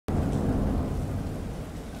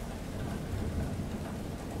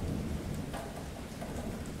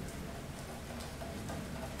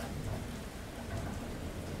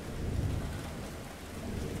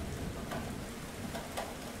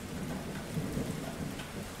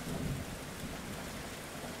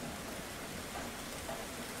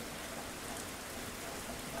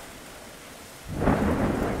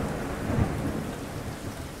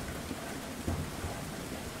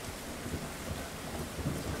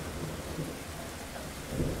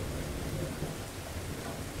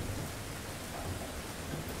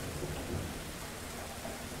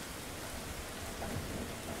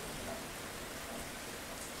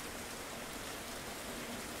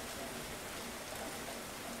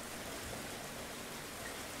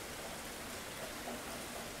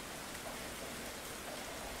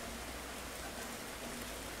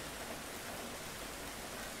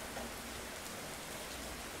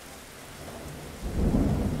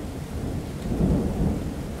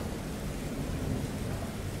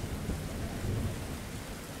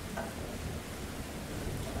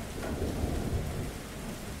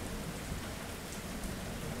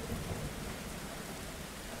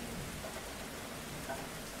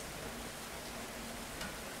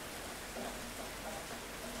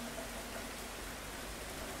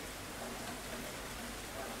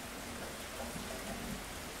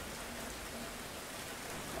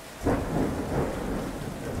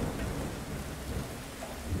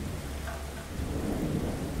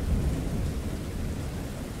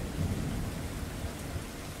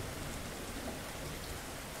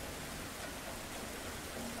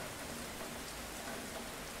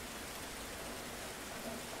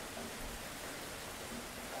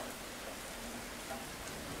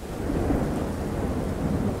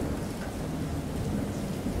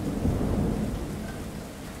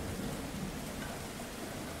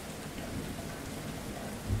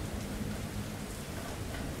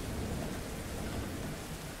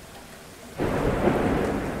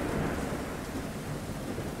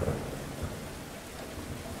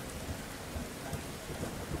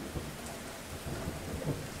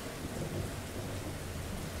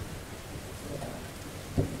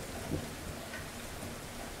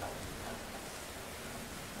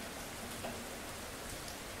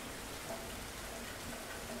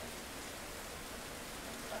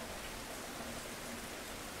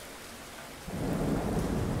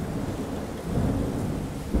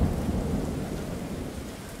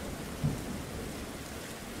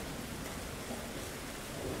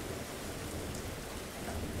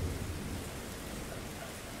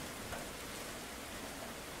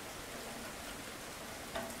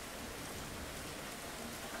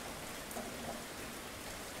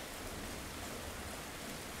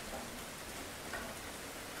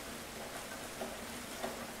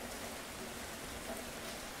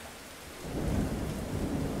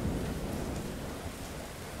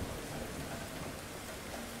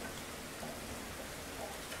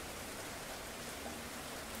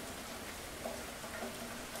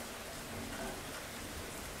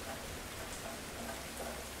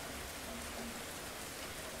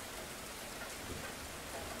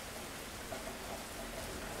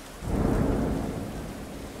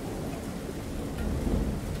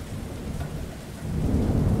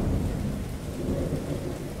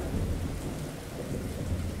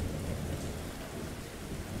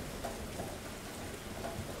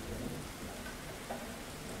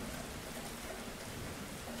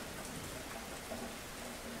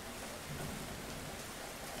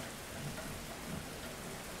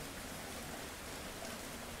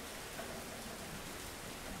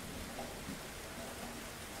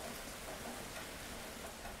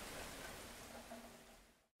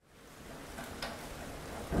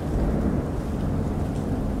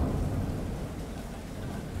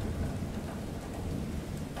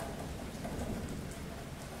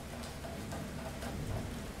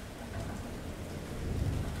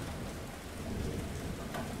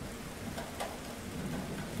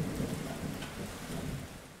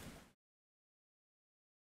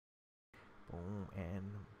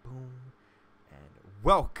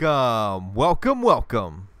Welcome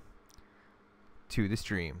to the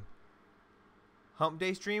stream. Hump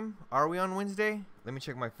Day stream? Are we on Wednesday? Let me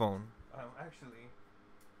check my phone. Actually,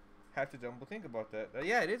 have to double think about that.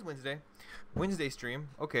 Yeah, it is Wednesday. Wednesday stream.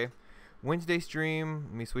 Okay. Wednesday stream.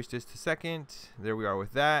 Let me switch this to second. There we are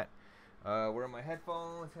with that. Where are my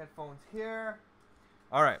headphones? Headphones here.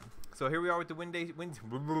 All right. So here we are with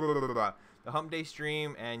the the Hump Day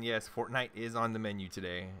stream, and yes, FortNite is on the menu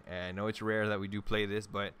today. And I know it's rare that we do play this,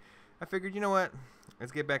 but I figured, you know what?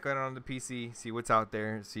 Let's get back on the PC, see what's out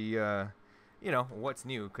there, see you know, what's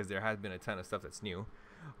new, because there has been a ton of stuff that's new.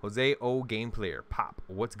 Jose O Game Player, Pop,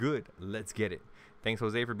 what's good? Let's get it. Thanks,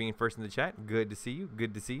 Jose, for being first in the chat. Good to see you.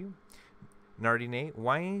 Good to see you. Nardine,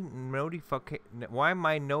 why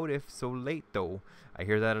my notif so late though? I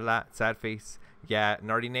hear that a lot. Sad face. Yeah,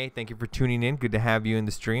 Nardine, thank you for tuning in. Good to have you in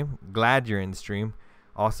the stream. Glad you're in the stream.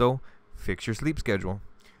 Also, fix your sleep schedule.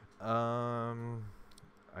 I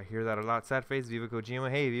hear that a lot. Sad face. Viva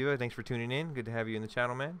Kojima. Hey Viva, thanks for tuning in. Good to have you in the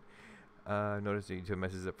channel, man. Noticed that YouTube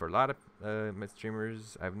messes up for a lot of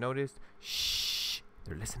streamers. I've noticed. Shh,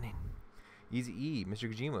 they're listening. Easy E,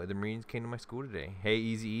 Mr. Kojima, the Marines came to my school today. Hey,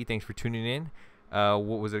 Easy E, thanks for tuning in.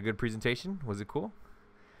 What was it, a good presentation? Was it cool?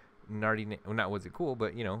 Nardi, well, not was it cool,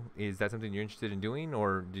 but you know, is that something you're interested in doing,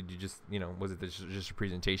 or did you just, you know, was it just a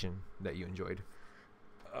presentation that you enjoyed?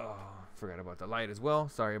 Oh, forgot about the light as well.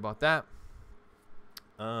 Sorry about that.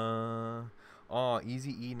 Oh,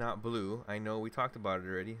 Easy E, not blue. I know we talked about it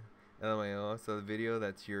already. LMAO. So the video,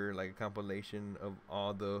 that's your like a compilation of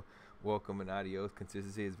all the welcome and adios.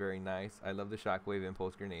 Consistency is very nice. I love the shockwave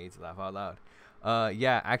impulse grenades. Laugh out loud.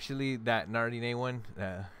 Yeah, actually that Nardine one.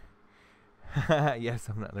 Yes,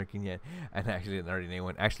 I'm not lurking yet. And actually the Nardine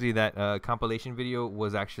one. Actually that compilation video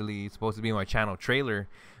was actually supposed to be my channel trailer,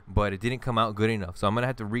 but it didn't come out good enough. So I'm gonna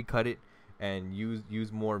have to recut it and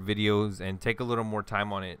use more videos and take a little more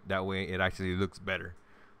time on it. That way it actually looks better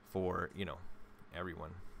for, you know,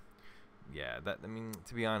 everyone. Yeah, that, I mean,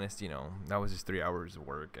 to be honest, you know, that was just 3 hours of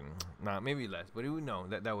work, and not maybe less, but no,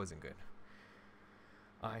 that wasn't good.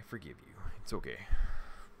 I forgive you. It's okay.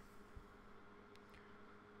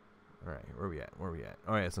 All right, where we at?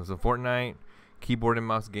 All right, so FortNite, keyboard and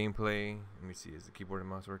mouse gameplay. Let me see, is the keyboard and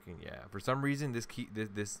mouse working? Yeah. For some reason, this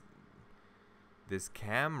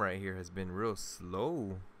cam right here has been real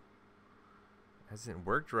slow. Hasn't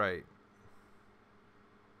worked right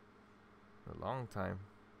for a long time.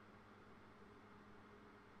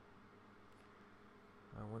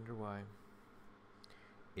 I wonder why.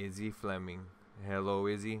 Izzy Fleming. Hello,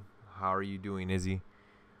 Izzy. How are you doing, Izzy?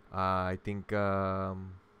 I think what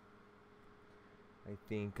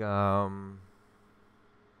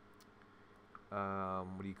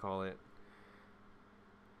do you call it?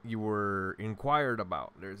 You were inquired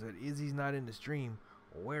about. There's an Izzy's not in the stream.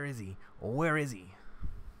 Where is he? Where is he?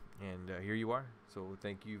 And here you are. So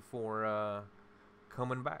thank you for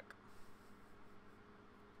coming back.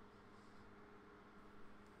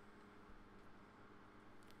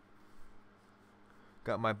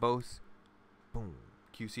 Got my Bose, boom,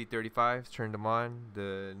 QC35s, turned them on,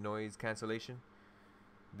 the noise cancellation.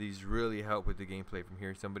 These really help with the gameplay from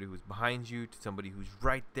here. Somebody who's behind you to somebody who's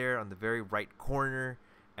right there on the very right corner,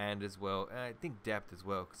 and as well, and I think depth as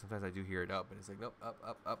well, because sometimes I do hear it up, and it's like, nope,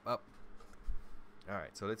 up.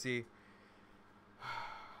 Alright, so let's see.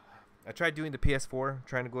 I tried doing the PS4,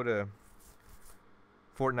 trying to go to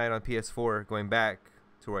FortNite on PS4, going back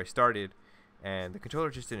to where I started. And the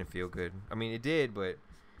controller just didn't feel good. I mean, it did, but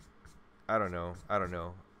I don't know.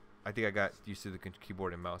 I think I got used to the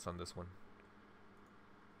keyboard and mouse on this one.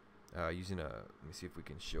 Using a, let me see if we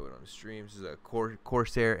can show it on the stream. This is a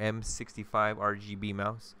Corsair M65 RGB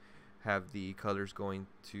mouse. Have the colors going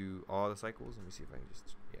to all the cycles. Let me see if I can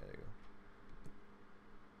just, yeah, there you go.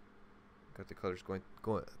 Got the colors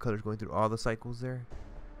going through all the cycles there.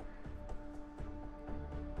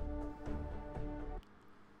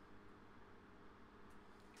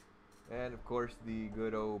 And of course the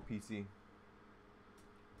good old PC.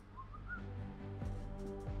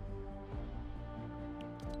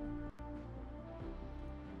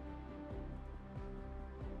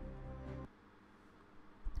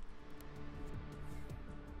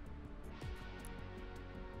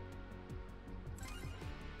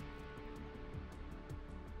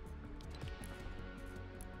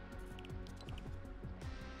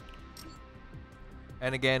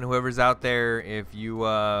 And again, whoever's out there, if you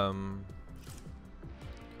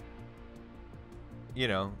you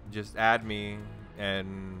know, just add me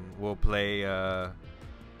and we'll play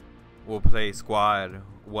squad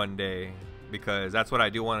one day. because that's what I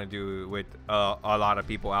do want to do with a lot of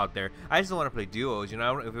people out there. I just don't want to play duos, you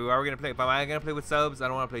know. If we are gonna play, if I'm gonna play with subs, I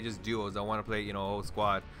don't want to play just duos. I want to play, you know, a whole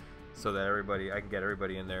squad, so that I can get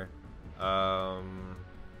everybody in there. Yeah,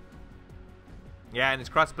 and it's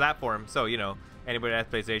cross-platform, so you know, anybody that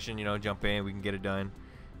has PlayStation, you know, jump in, we can get it done.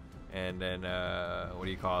 And then what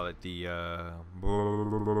do you call it? The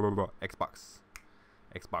Xboxers.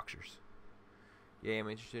 Yeah, I'm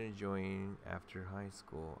interested in joining after high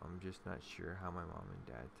school. I'm just not sure how my mom and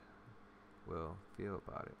dad will feel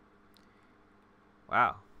about it.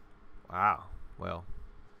 Wow. Wow. Well.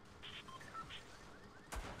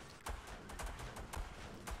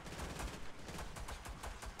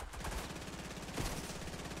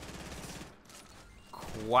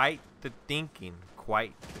 Quite the thinking.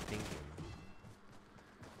 Quite the thinking.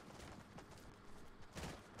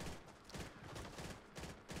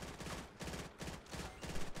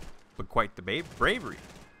 But quite the bravery.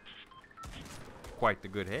 Quite the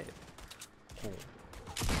good head. Cool.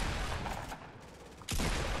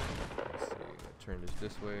 Let's see. Turn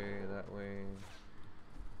this way, that way.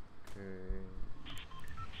 Okay.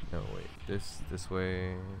 No, wait. This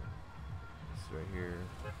way. This right here.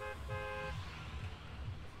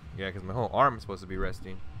 Yeah, because my whole arm is supposed to be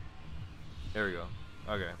resting. There we go.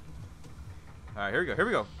 Okay. Alright, here we go. Here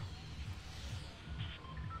we go.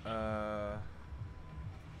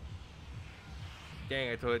 Dang,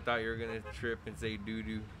 I totally thought you were going to trip and say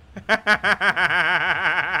doo-doo.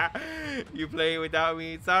 You play without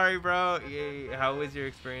me. Sorry, bro. Yeah, how was your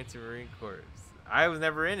experience in Marine Corps? I was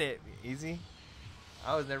never in it. Easy.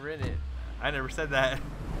 I was never in it. I never said that.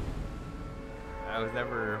 I was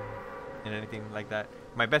never in anything like that.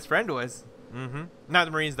 My best friend was. Not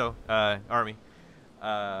the Marines though. Army.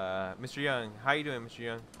 Mr. Young, how you doing, Mr.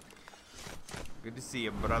 Young? Good to see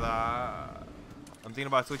you, brother. I'm thinking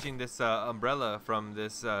about switching this umbrella from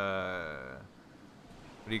this. What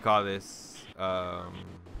do you call this?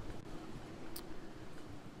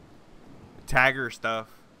 Tagger stuff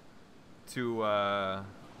to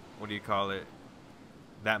what do you call it?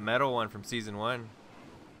 That metal one from season 1.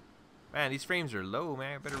 Man, these frames are low,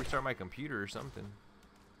 man. I better restart my computer or something.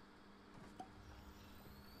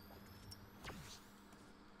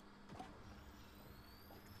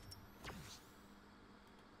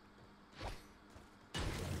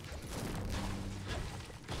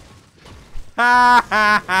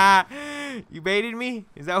 You baited me?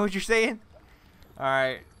 Is that what you're saying?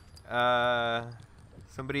 Alright.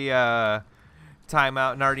 Somebody time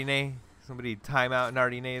out Nardine. Somebody time out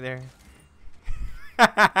Nardine there.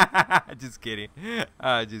 Just kidding.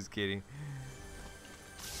 Just kidding.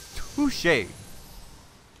 Touché.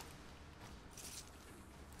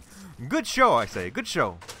 Good show, I say. Good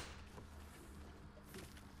show.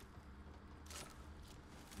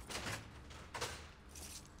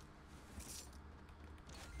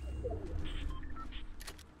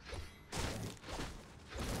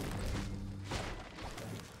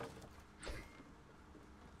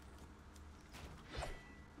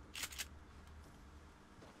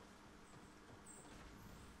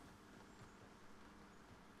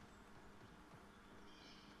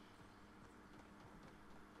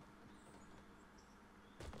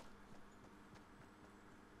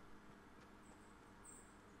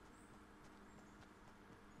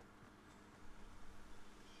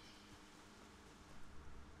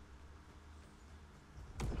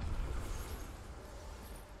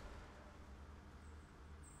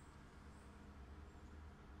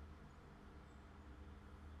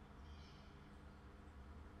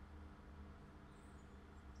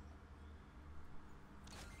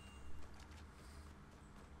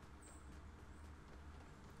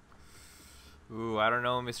 Ooh, I don't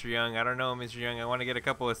know, Mr. Young. I don't know, Mr. Young. I want to get a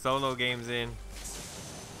couple of solo games in.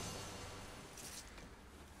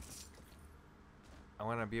 I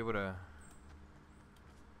want to be able to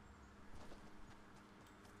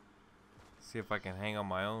see if I can hang on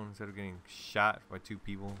my own instead of getting shot by 2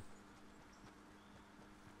 people.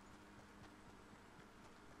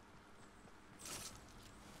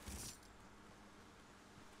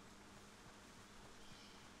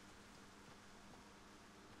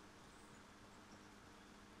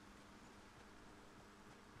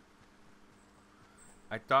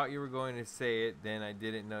 I thought you were going to say it, then I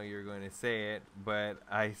didn't know you were going to say it, but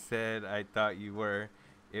I said I thought you were.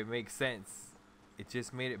 It makes sense. It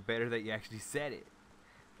just made it better that you actually said it.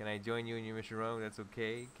 Can I join you in your mission room? That's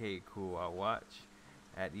okay. Okay, cool. I'll watch.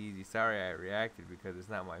 At easy. Sorry I reacted because it's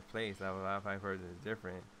not my place. I have a lot of 5 person is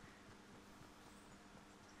different.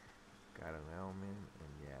 Got an element, and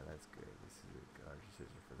yeah, that's good. This is a good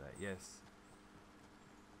decision for that. Yes.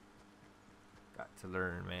 Got to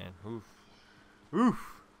learn, man. Oof.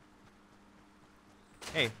 Oof.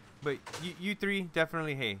 Hey, but you three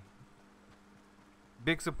definitely, hey,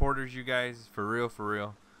 big supporters, you guys, for real, for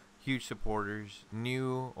real. Huge supporters,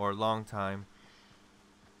 new or long time.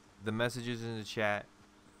 The messages in the chat,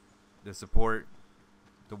 the support,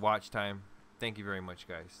 the watch time. Thank you very much,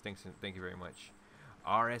 guys. Thank you very much.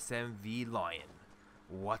 RSMV Lion,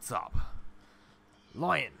 what's up,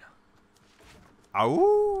 Lion?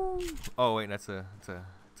 Ow! Oh wait, it's a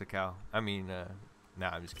cow. I mean, nah,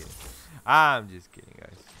 I'm just kidding. I'm just kidding,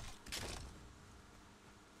 guys.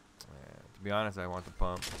 Yeah, to be honest, I want the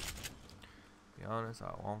pump. To be honest,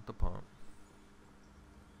 I want the pump.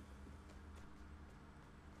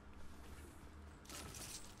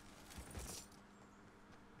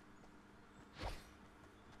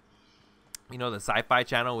 You know, the Sci-Fi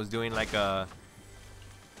Channel was doing like a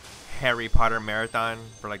Harry Potter marathon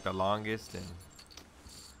for like the longest, and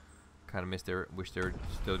kind of wish they were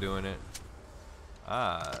still doing it.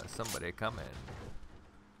 Ah, somebody coming.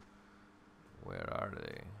 Where are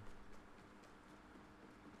they?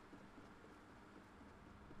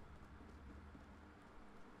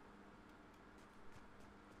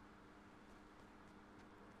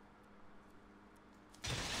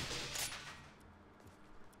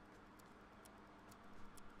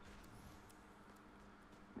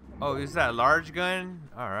 Oh, is that a large gun?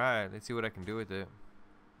 Alright, let's see what I can do with it.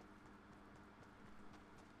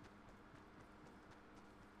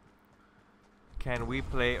 Can we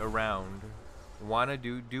play around? Wanna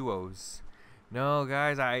do duos? No,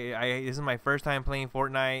 guys, this is my first time playing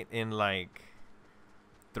Fortnite in like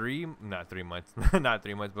not 3 months, not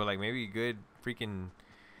 3 months, but like maybe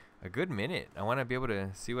a good minute. I want to be able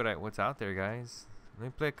to see what's out there, guys. Let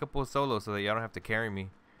me play a couple of solos so that y'all don't have to carry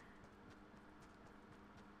me.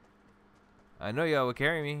 I know y'all will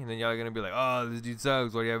carry me, and then y'all are gonna be like, "Oh, this dude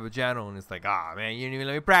sucks. Why do you have a channel?" And it's like, "Ah, man, you didn't even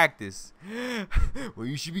let me practice." Well,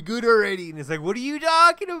 you should be good already. And it's like, "What are you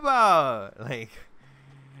talking about?" Like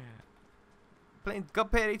playing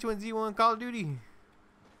Cuphead, H1Z1, Call of Duty.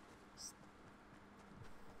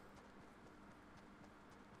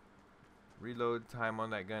 Reload time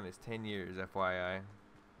on that gun is 10 years, FYI.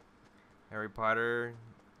 Harry Potter,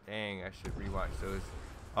 dang, I should rewatch those.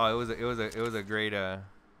 Oh, it was a great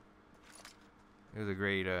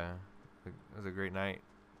night,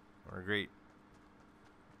 or a great,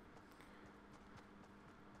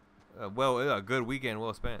 a good weekend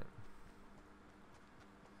well spent.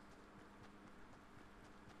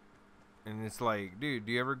 And it's like, dude,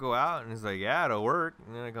 do you ever go out? And it's like, yeah, it'll work,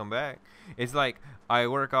 and then I come back. It's like I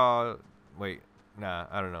work all. Wait, nah,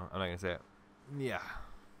 I don't know. I'm not gonna say it. Yeah.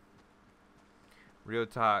 Real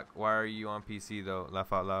talk. Why are you on PC though?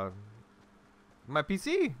 Laugh out loud. My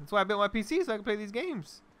PC. That's why I built my PC, so I can play these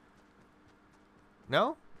games.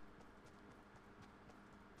 No?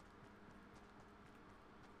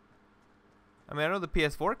 I mean, I know the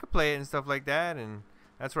PS4 could play it and stuff like that, and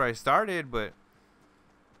that's where I started, but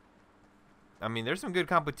I mean, there's some good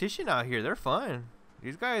competition out here. They're fun.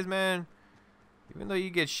 These guys, man, even though you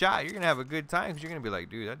get shot, you're going to have a good time, because you're going to be like,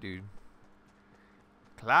 dude, that dude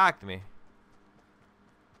clocked me.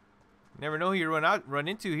 Never know who you run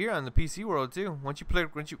into here on the PC world too.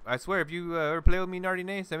 I swear, if you ever play with me, Nardy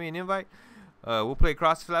Nay, send me an invite. We'll play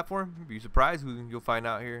cross-platform. You'll be surprised who you'll find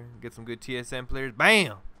out here. Get some good TSM players.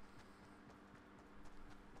 Bam!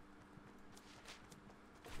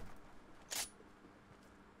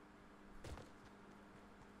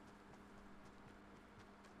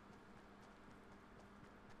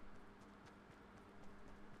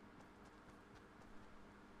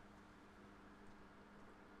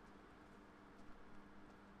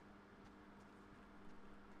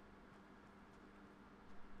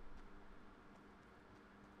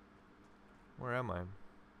 Where am I?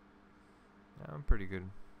 I'm pretty good.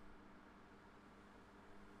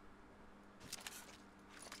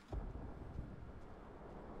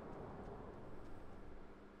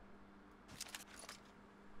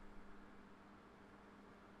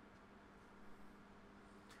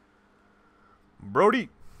 Brody!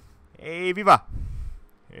 Hey, Viva!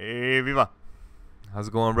 Hey, Viva! How's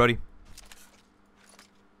it going, Brody?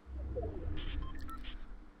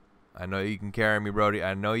 I know you can carry me, Brody.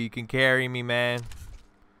 I know you can carry me, man.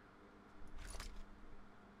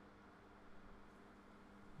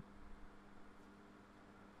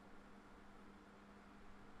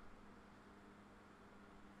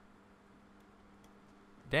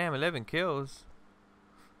 Damn, 11 kills.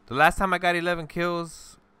 The last time I got 11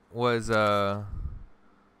 kills was a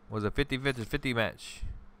 50-50 match,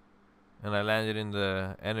 and I landed in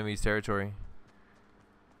the enemy's territory.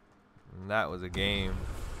 And that was a game.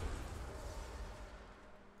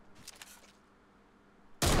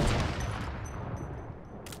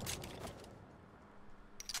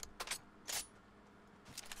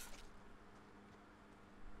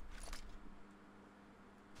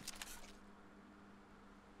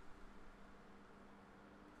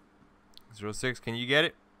 06, can you get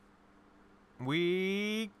it?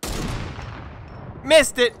 We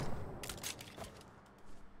missed it.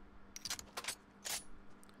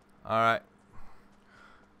 All right.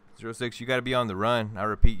 06, you got to be on the run. I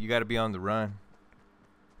repeat, you got to be on the run.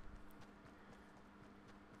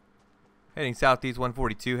 Heading southeast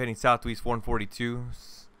 142, heading southwest 142.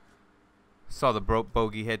 Saw the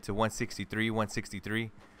bogey head to 163,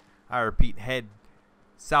 163. I repeat, head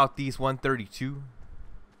southeast 132.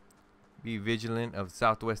 Be vigilant of the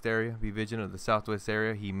southwest area. Be vigilant of the southwest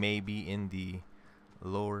area. He may be in the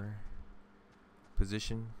lower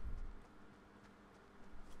position.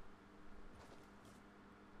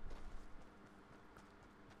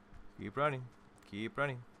 Keep running. Keep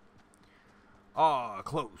running. Oh,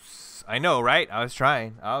 close. I know, right? I was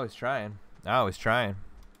trying. I was trying.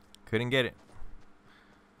 Couldn't get it.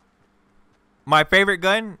 My favorite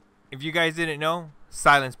gun, if you guys didn't know,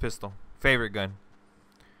 silence pistol. Favorite gun.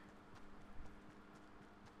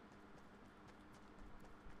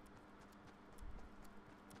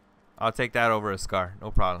 I'll take that over a SCAR. No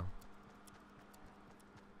problem.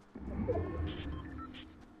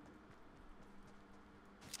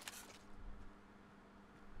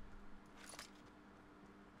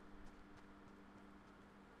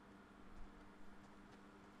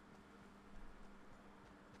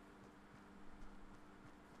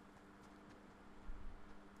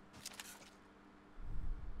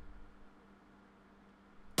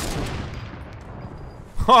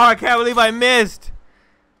 Oh, I can't believe I missed.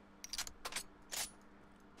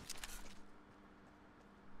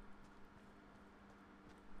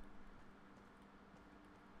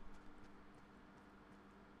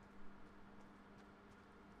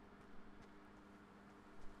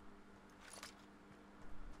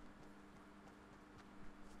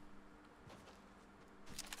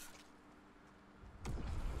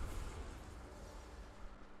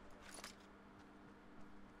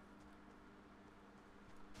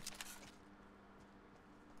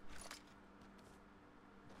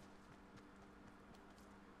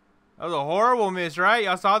 That was a horrible miss, right?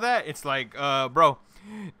 Y'all saw that? It's like, bro,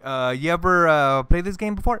 you ever played this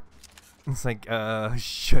game before? It's like,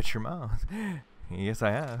 shut your mouth. Yes, I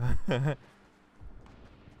have.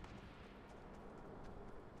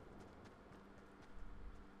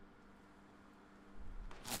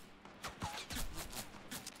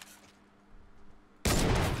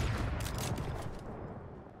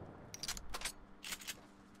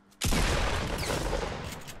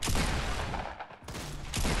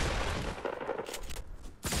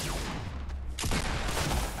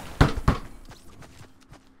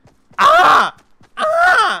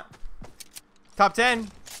 Top 10.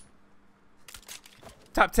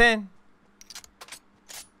 Top 10.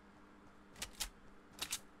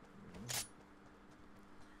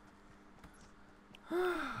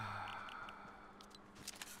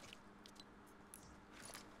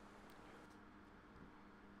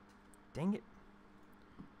 Dang it.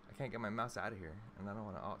 I can't get my mouse out of here, and I don't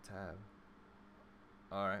want to alt tab.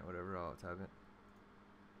 Alright, whatever, I'll alt tab it.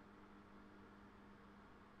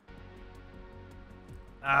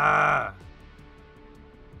 Ah!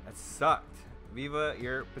 That sucked. Viva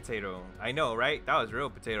your potato. I know, right? That was real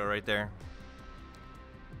potato right there.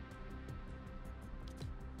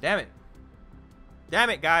 Damn it. Damn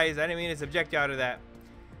it, guys. I didn't mean to subject y'all to that.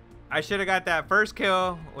 I should have got that first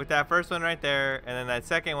kill with that first one right there. And then that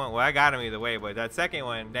second one. Well, I got him either way. But that second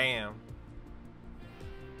one, damn.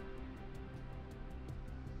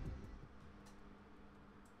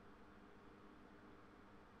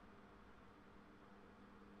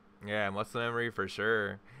 Yeah, muscle memory for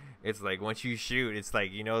sure. It's like once you shoot, it's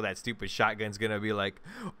like, you know, that stupid shotgun's gonna be like,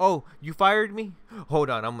 oh, you fired me?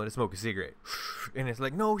 Hold on, I'm gonna smoke a cigarette. And it's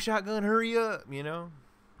like, no, shotgun, hurry up, you know?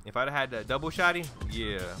 If I'd have had that double shotty,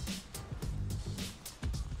 yeah.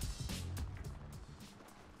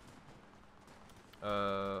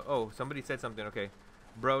 Oh, somebody said something. Okay.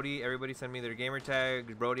 Brody, everybody send me their gamer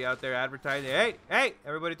tags. Brody out there advertising. Hey,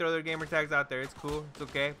 everybody throw their gamer tags out there. It's cool. It's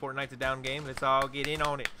okay. Fortnite's a down game. Let's all get in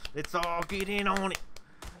on it. Let's all get in on it.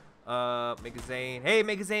 Megazane. Hey,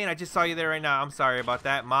 Megazane, I just saw you there right now. I'm sorry about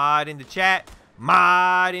that. Mod in the chat.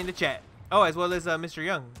 Mod in the chat. Oh, as well as Mr.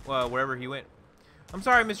 Young. Well, wherever he went. I'm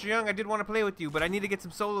sorry, Mr. Young. I did want to play with you, but I need to get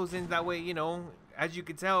some solos in. That way, you know, as you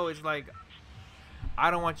can tell, it's like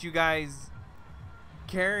I don't want you guys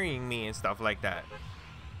carrying me and stuff like that.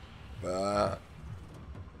 Uh-oh,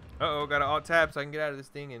 got an alt tab so I can get out of this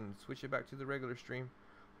thing and switch it back to the regular stream.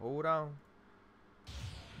 Hold on.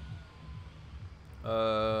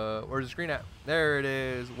 Where's the screen at? There it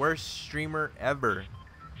is. Worst streamer ever.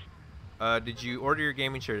 Did you order your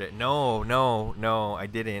gaming shirt? No, I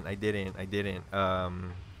didn't.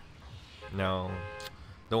 No.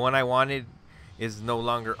 The one I wanted is no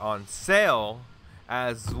longer on sale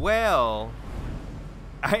as well.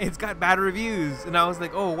 It's got bad reviews, and I was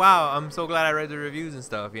like, oh wow, I'm so glad I read the reviews and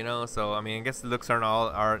stuff, you know. So I mean, I guess the looks aren't all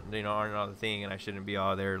the thing, and I shouldn't be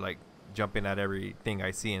all there like jumping at everything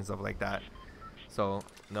I see and stuff like that. So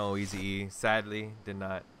no, Easy E, sadly did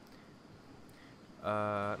not.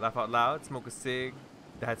 Laugh out loud, smoke a cig.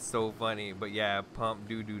 That's so funny, but yeah, pump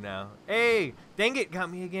doo doo now. Hey, dang it,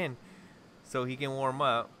 got me again. So he can warm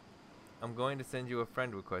up. I'm going to send you a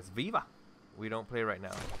friend request. Viva. We don't play right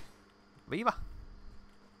now. Viva.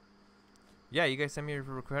 Yeah, you guys send me your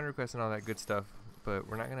friend request and all that good stuff, but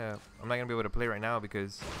I'm not gonna be able to play right now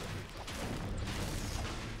because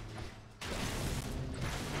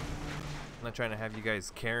I'm not trying to have you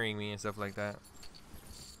guys carrying me and stuff like that.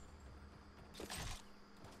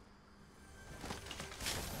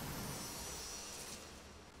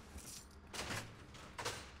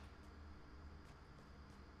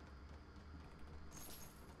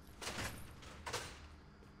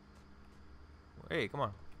 Hey, come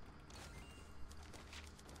on.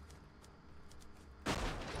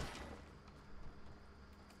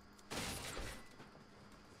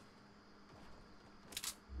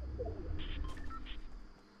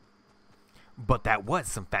 But that was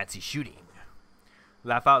some fancy shooting.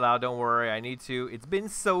 Laugh out loud, don't worry, I need to. It's been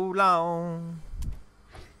so long.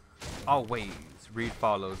 Always read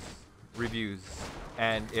follows, reviews,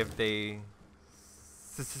 and if they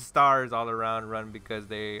stars all around run because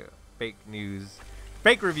they fake news.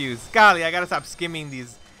 Fake reviews. Golly, I gotta stop skimming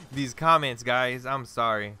these comments, guys. I'm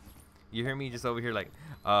sorry. You hear me just over here like,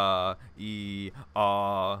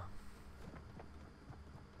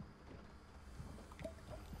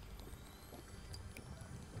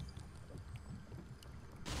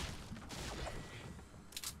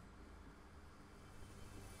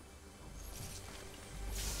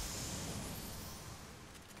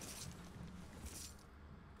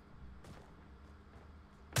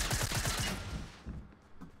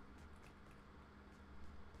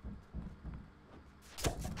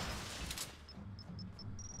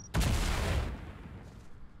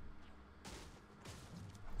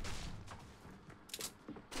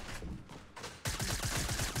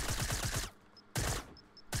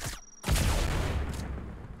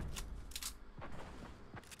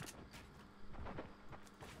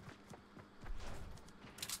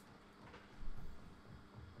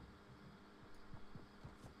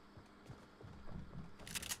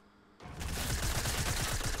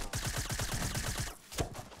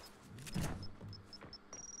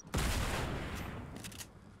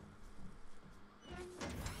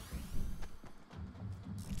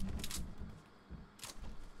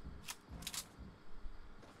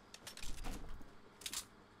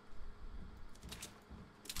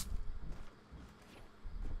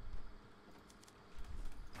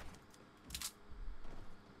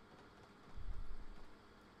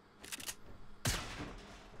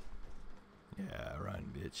 yeah,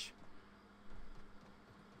 run, bitch.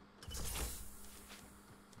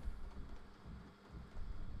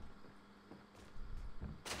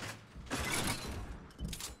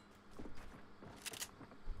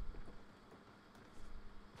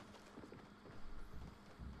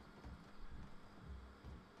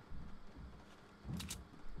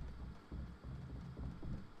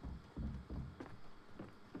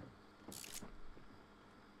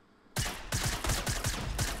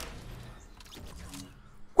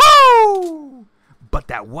 But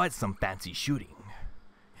that was some fancy shooting.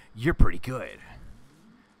 You're pretty good.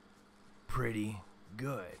 Pretty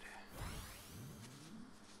good.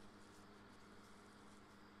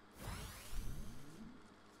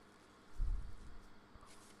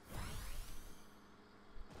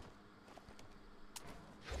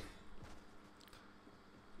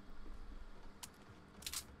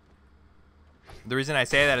 The reason I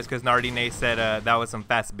say that is because Nardine said that was some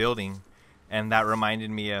fast building, and that reminded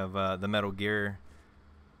me of the Metal Gear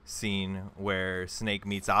scene where Snake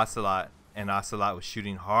meets Ocelot, and Ocelot was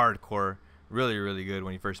shooting hardcore, really, really good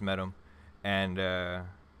when you first met him, and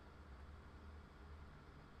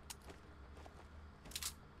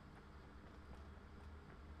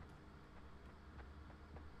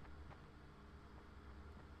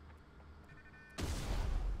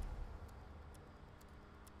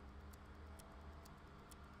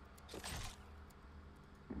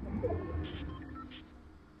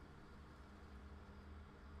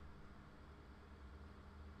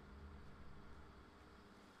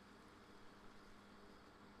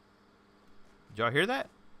did y'all hear that?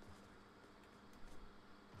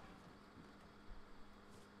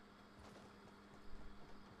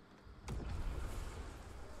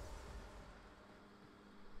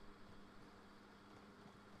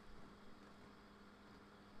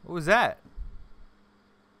 What was that?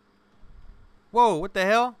 Whoa, what the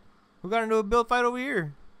hell? Who got into a build fight over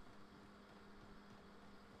here?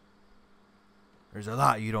 There's a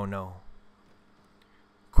lot you don't know.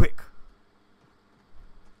 Quick.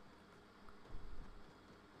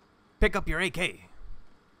 Pick up your AK.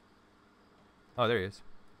 Oh, there he is.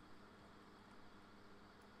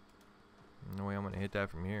 No way I'm gonna hit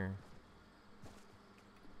that from here.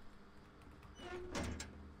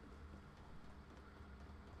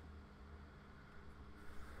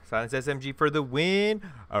 Silence SMG for the win.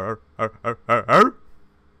 Arr, arr, arr, arr,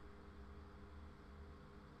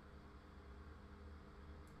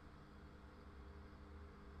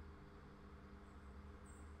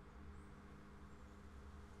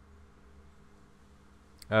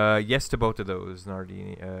 arr. Yes to both of those.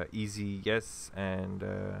 Nardine, easy yes, and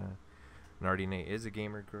Nardine is a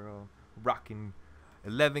gamer girl. Rocking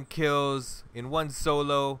 11 kills in one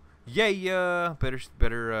solo. Yeah, better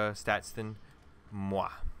stats than moi.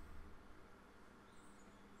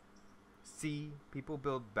 See, people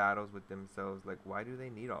build battles with themselves. Like, why do they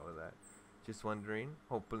need all of that? Just wondering.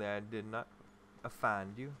 Hopefully, I did not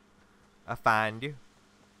offend you. Offend you?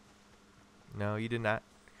 No, you did not.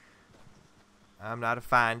 I'm not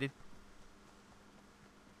offended.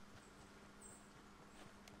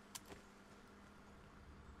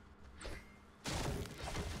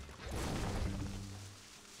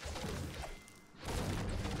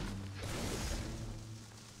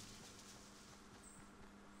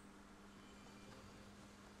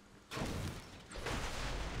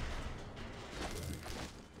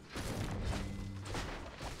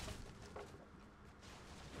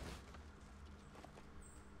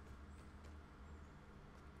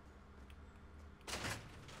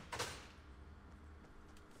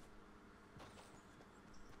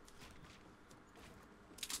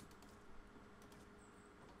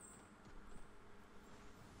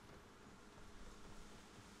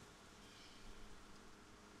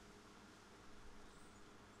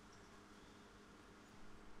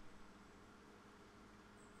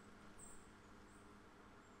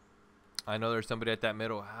 I know there's somebody at that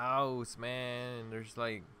middle house, man. There's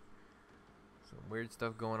like some weird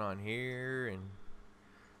stuff going on here, and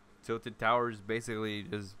Tilted Towers basically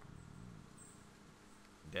just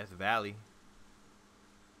Death Valley.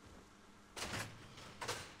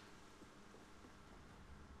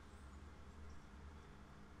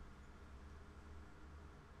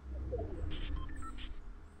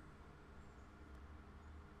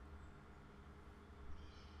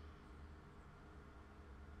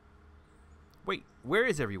 Wait, where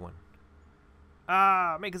is everyone?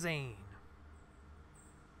 Ah, magazine.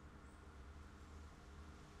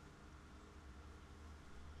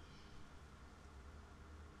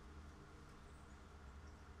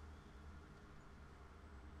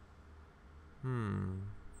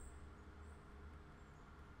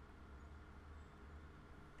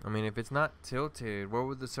 I mean, if it's not tilted, where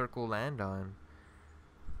would the circle land on?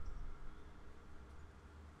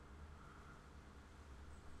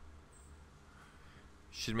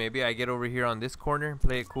 Should maybe I get over here on this corner and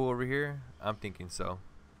play it cool over here? I'm thinking so.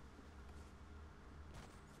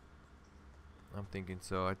 I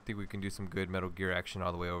think we can do some good Metal Gear action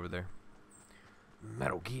all the way over there.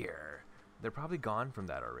 Metal Gear. They're probably gone from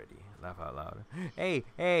that already. Laugh out loud. Hey.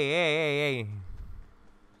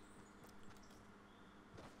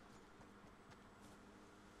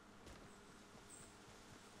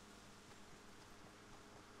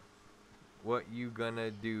 What you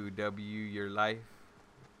gonna do, W, your life?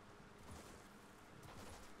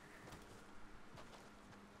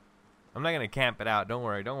 I'm not gonna camp it out. Don't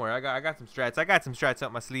worry. I got some strats. I got some strats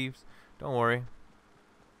up my sleeves. Don't worry.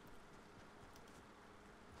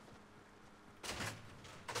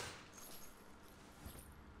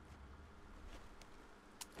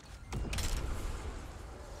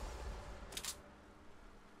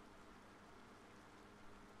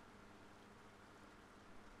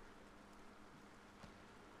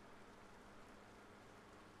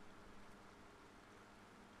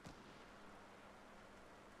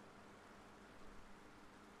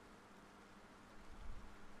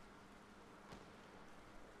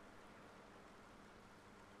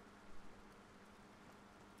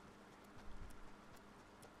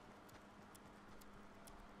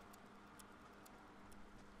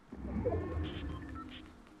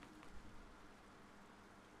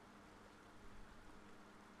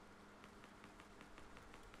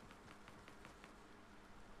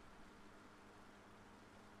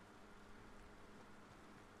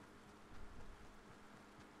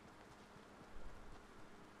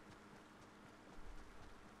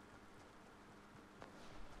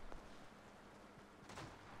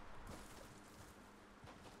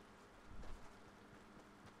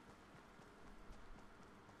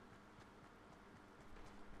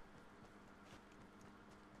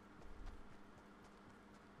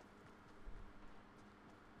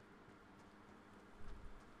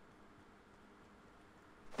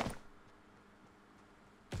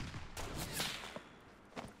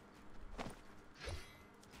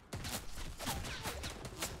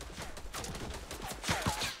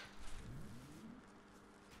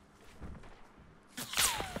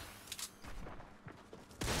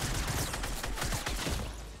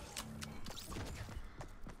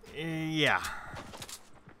 Yeah.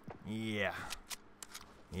 Yeah.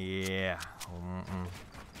 Yeah. Mm-mm.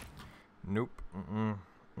 Nope. Mm-mm.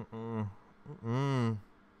 Mm-mm. Mm-mm.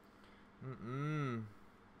 Mm-mm.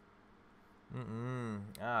 Mm-mm.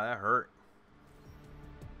 Ah, that hurt.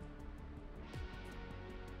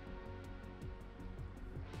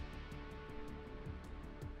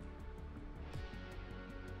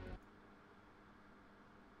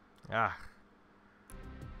 Ah.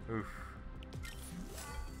 Oof.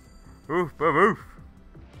 Oof, oof, oof.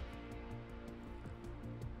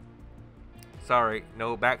 Sorry,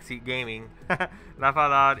 no backseat gaming. Laugh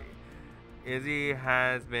out loud. Izzy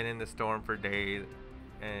has been in the storm for days,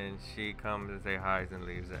 and she comes and say hi and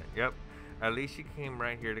leaves it. Yep. At least she came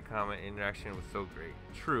right here to comment. Interaction was so great.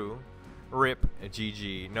 True. Rip.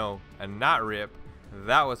 GG. No, and not rip.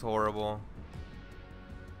 That was horrible.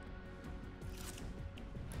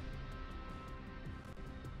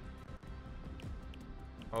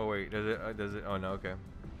 Oh wait, does it? Does it? Oh no. Okay.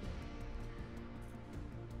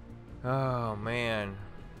 Oh man.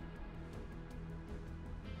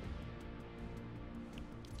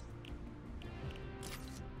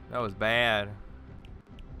 That was bad.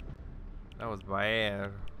 That was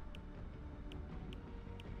bad.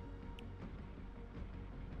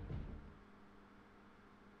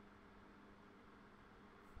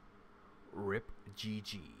 Rip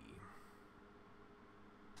GG.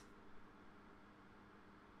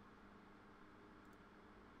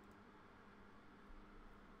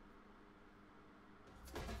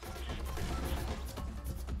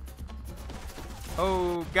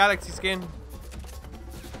 Oh, Galaxy skin.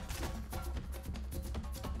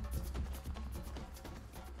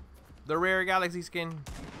 The rare Galaxy skin.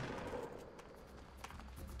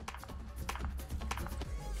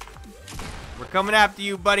 We're coming after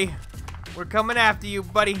you, buddy. We're coming after you,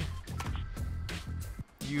 buddy.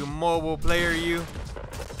 You mobile player, you.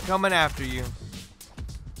 Coming after you.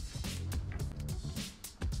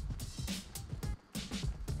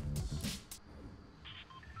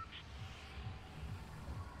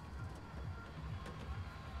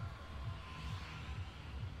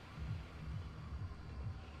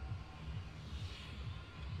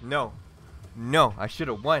 No. No, I should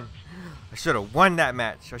have won. I should have won that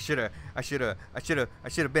match. I should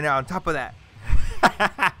have been on top of that.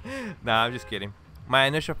 Nah, I'm just kidding. My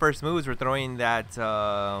initial first moves were throwing that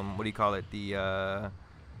what do you call it? The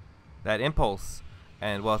that impulse.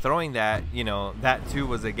 And while throwing that, you know, that too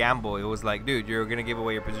was a gamble. It was like, dude, you're gonna give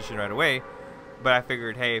away your position right away. But I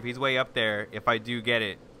figured, hey, if he's way up there, if I do get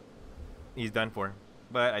it, he's done for.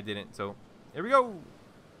 But I didn't, so here we go.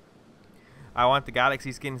 I want the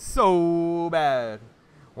Galaxy skin so bad.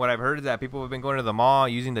 What I've heard is that people have been going to the mall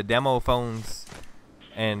using the demo phones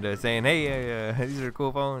and saying, hey, these are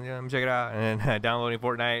cool phones, yeah, let me check it out. And then downloading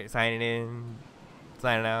FortNite, signing in,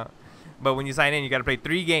 signing out. But when you sign in, you got to play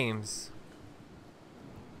 3 games.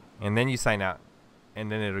 And then you sign out.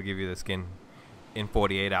 And then it'll give you the skin in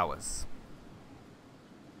 48 hours.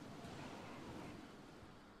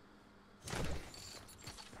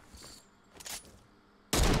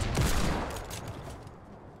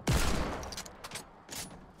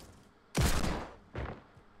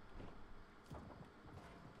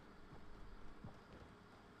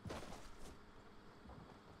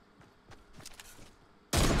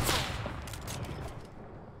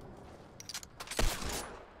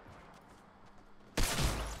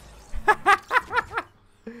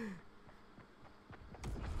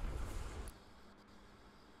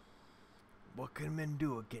 What can men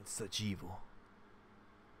do against such evil?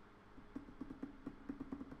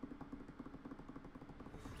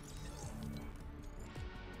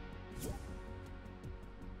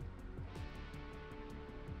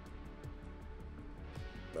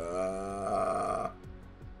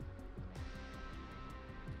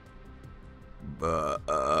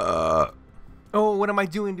 Oh, what am I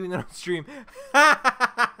doing that on stream?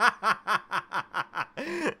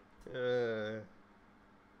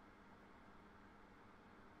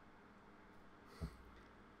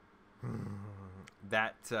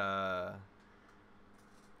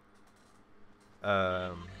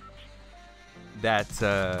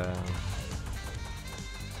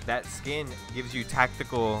 That skin gives you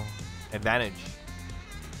tactical advantage.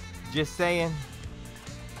 Just saying.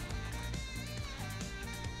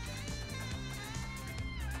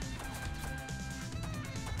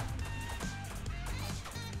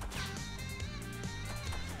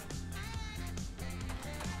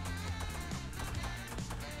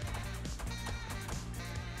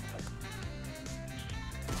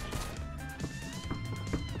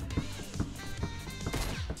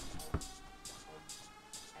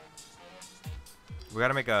 We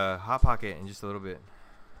gotta make a hot pocket in just a little bit.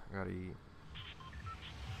 Gotta eat.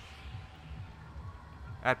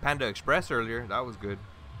 I had Panda Express earlier. That was good.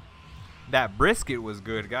 That brisket was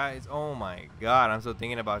good, guys. Oh my god, I'm still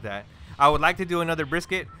thinking about that. I would like to do another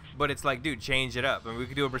brisket, but it's like, dude, change it up. I mean, we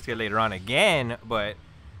could do a brisket later on again, but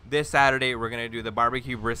this Saturday we're gonna do the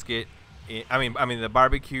barbecue brisket. I mean the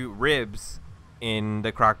barbecue ribs in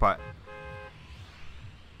the crock pot.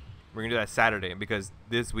 We're gonna do that Saturday because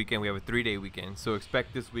this weekend we have a 3-day weekend. So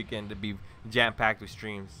expect this weekend to be jam-packed with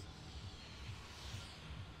streams.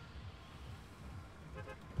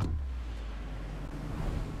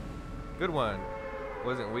 Good one.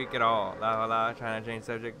 Wasn't weak at all. La la la. Trying to change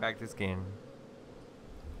subject back to skin.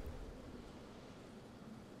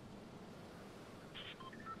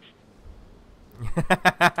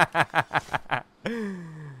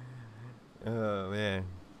 Oh man.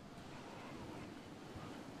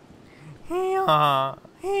 Hee-haw.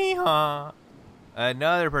 Hee-haw.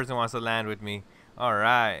 Another person wants to land with me.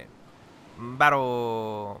 Alright.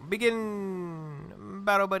 Battle. Begin.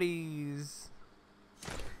 Battle buddies.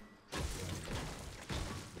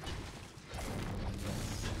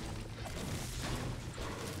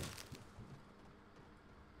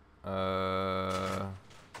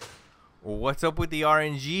 What's up with the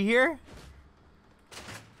RNG here?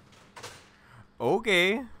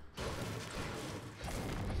 Okay.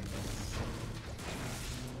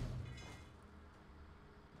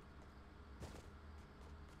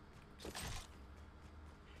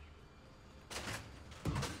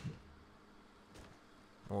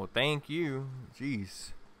 Well, thank you.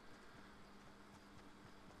 Jeez.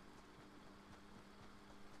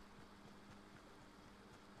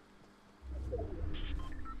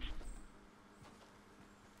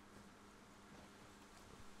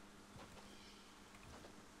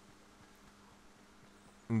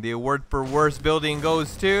 The award for worst building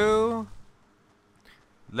goes to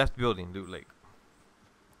left building, Loot Lake.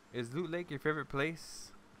 Is Loot Lake your favorite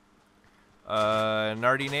place?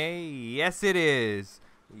 Nardine? Yes, it is.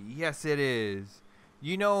 Yes, it is.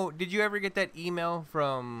 You know, did you ever get that email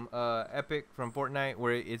from Epic from FortNite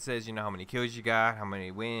where it says, you know, how many kills you got, how many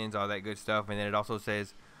wins, all that good stuff, and then it also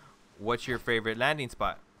says, what's your favorite landing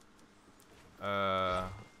spot?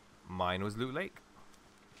 Mine was Loot Lake.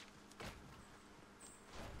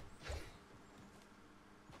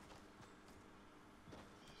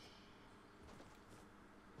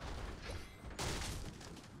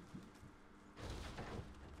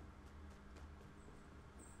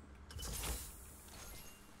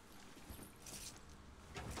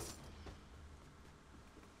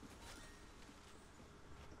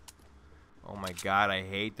 Oh my god, I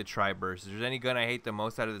hate the tri-burst. If there's any gun I hate the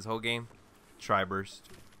most out of this whole game, tri-burst.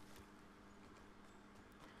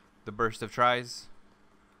 The burst of tries.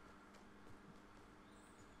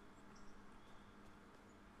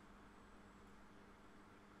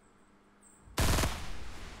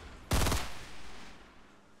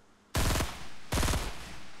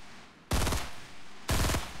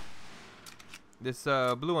 This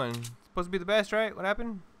blue one supposed to be the best, right? What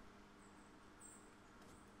happened?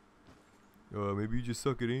 Maybe you just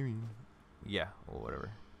suck at aiming. Yeah, or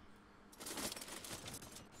whatever.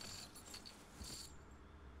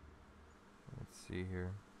 Let's see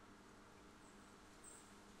here.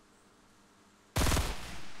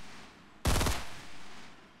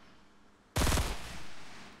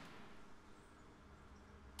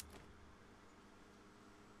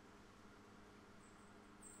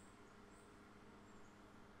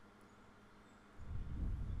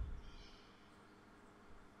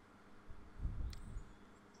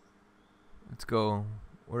 Let's go.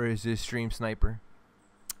 Where is this stream sniper?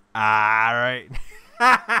 All right.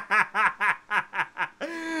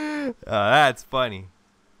 Oh, that's funny.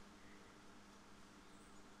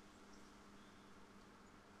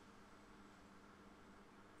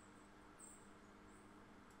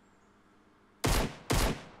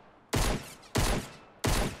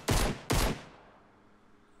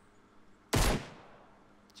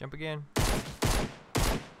 Jump again.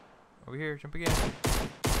 Over here, jump again.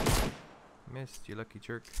 Missed, you lucky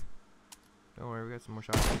jerk. Don't worry, we got some more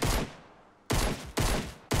shots.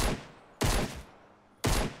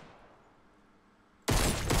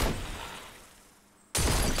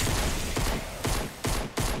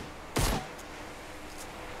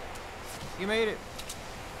 You made it.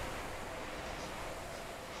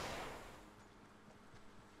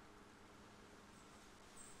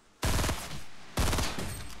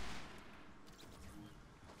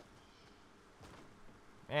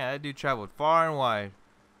 Man, that dude traveled far and wide.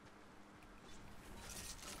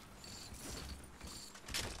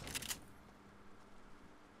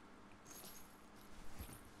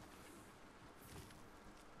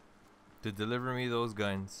 to deliver me those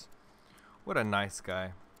guns. What a nice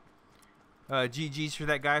guy. GG's for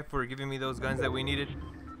that guy for giving me those guns that we needed.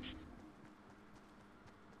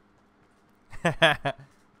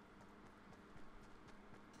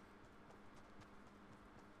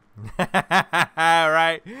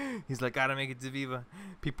 Right? He's like, gotta make it to Viva.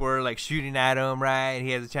 People are like shooting at him, right?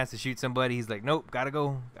 He has a chance to shoot somebody. He's like, nope, gotta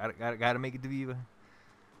go. Gotta make it to Viva.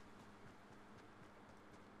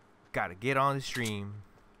 Gotta get on the stream.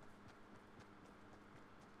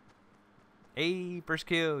 Hey, first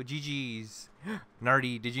kill. GG's.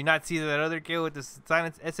 Nardy, did you not see that other kill with the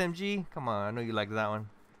silence SMG? Come on, I know you liked that one.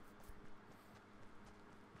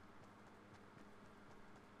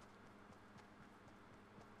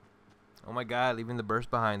 Oh my god, leaving the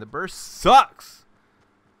burst behind. The burst sucks.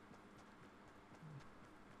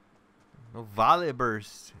 No volley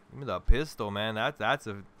burst. Give me the pistol, man.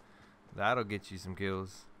 That'll get you some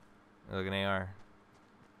kills. Look, an AR.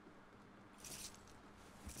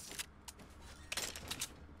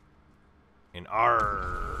 An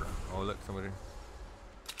R. Oh, look, somebody.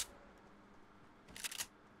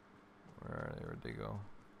 Where are they? Where'd they go?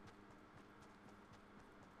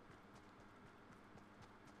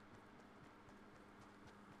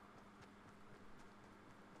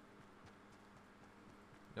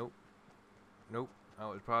 Nope. Nope. I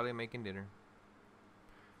was probably making dinner.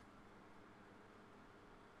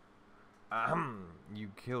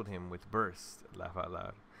 You killed him with burst. Laugh out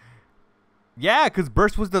loud. Yeah, because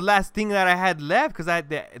burst was the last thing that I had left. Because I had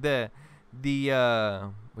the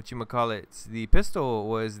whatchamacallit, the pistol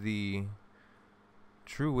was the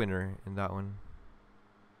true winner in that one.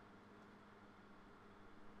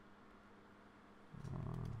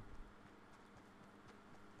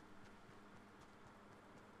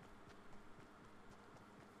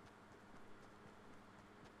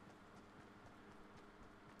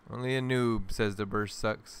 Only a noob says the burst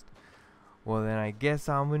sucks. Well, then I guess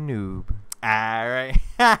I'm a noob. Alright.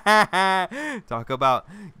 Talk about,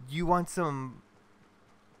 you want some...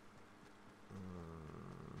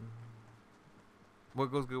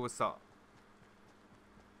 What goes good with salt?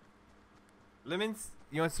 Lemons?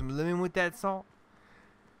 You want some lemon with that salt?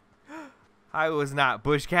 I was not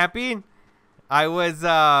bush camping. I was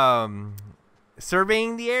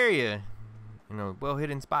surveying the area. You know, well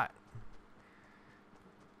hidden spot.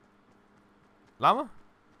 Llama?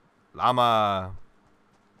 Llama.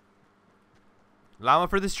 Llama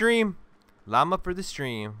for the stream. Llama for the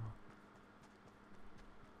stream.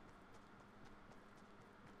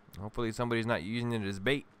 Hopefully somebody's not using it as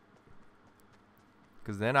bait.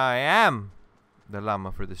 Because then I am the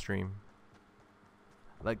llama for the stream.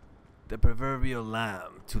 Like the proverbial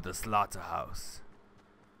lamb to the slaughterhouse.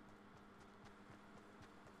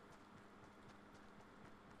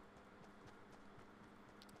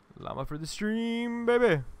 Llama for the stream,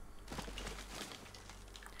 baby.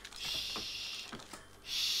 Shh.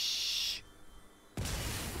 Shh.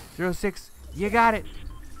 06, you got it.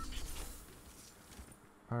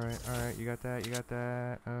 Alright, you got that, you got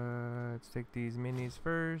that. Let's take these minis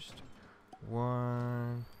first.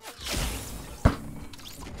 One.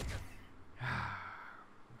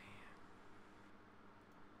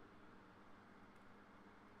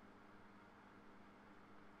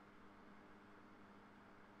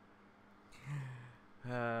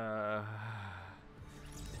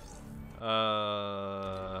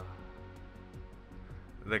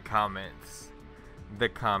 The comments. The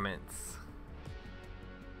comments.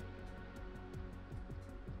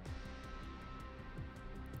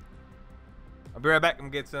 I'll be right back. I'm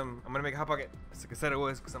gonna get some. I'm gonna make a hot pocket, like I said it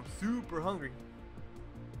was, because I'm super hungry.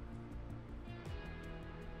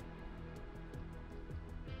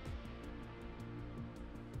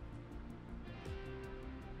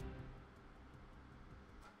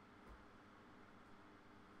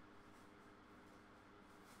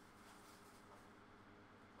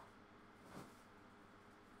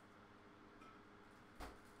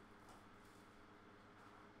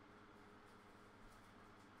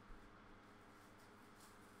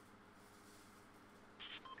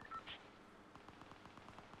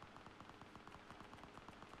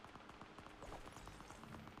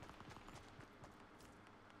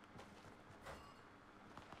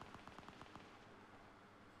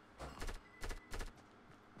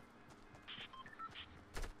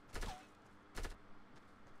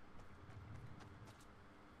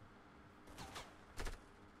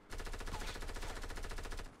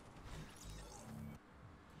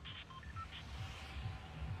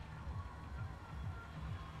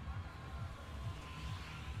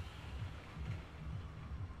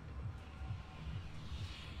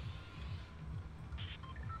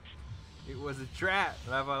 It was a trap.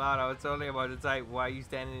 Laugh out loud. I was totally about to type, why are you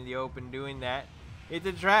standing in the open doing that? It's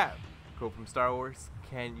a trap. Quote from Star Wars.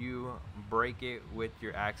 Can you break it with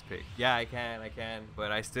your axe pick? Yeah, I can.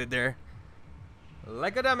 But I stood there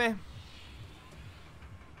like a dummy.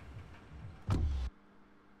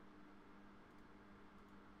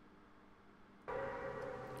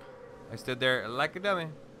 I stood there like a dummy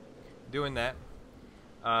doing that.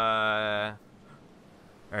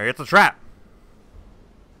 It's a trap.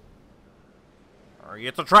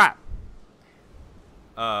 It's a trap.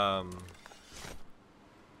 Let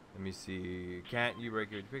me see. Can't you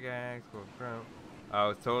break your pickaxe? I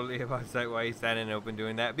was totally about to say why he's standing open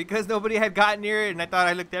doing that, because nobody had gotten near it and I thought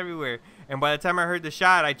I looked everywhere. And by the time I heard the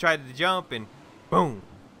shot, I tried to jump and boom.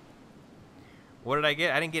 What did I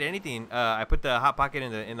get? I didn't get anything. I put the hot pocket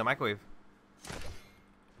in the microwave.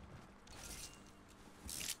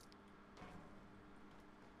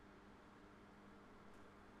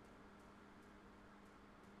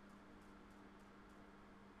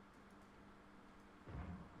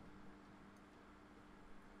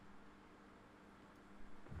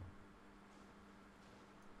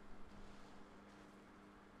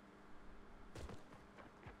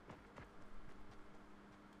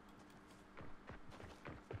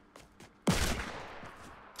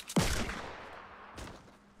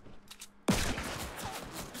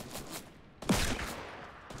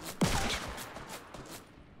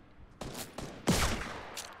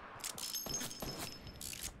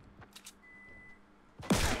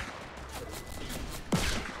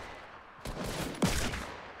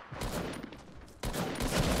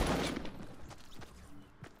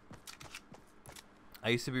 I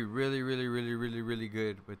used to be really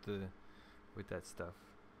good with that stuff.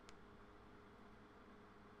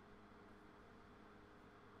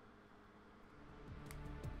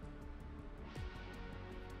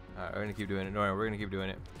 Alright, we're gonna keep doing it. No, we're gonna keep doing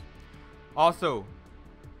it. Also,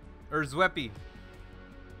 Erzwepi,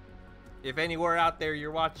 if anywhere out there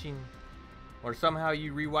you're watching, or somehow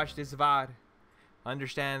you rewatch this VOD,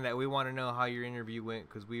 understand that we want to know how your interview went,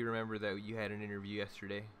 because we remember that you had an interview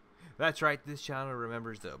yesterday. That's right, this channel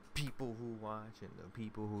remembers the people who watch and the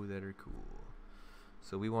people who that are cool.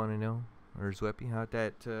 So we want to know, Erzwepi, how'd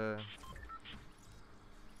that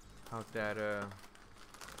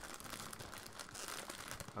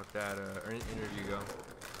interview go?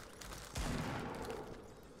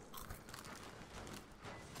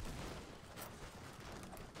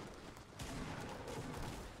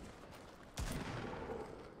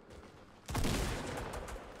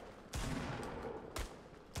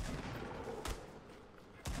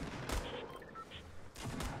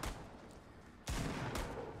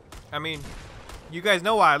 I mean, you guys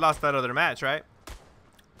know why I lost that other match, right?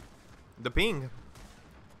 The ping.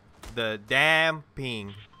 The damn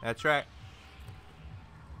ping. That's right.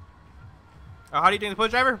 How do you think the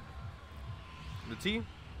push driver? The T?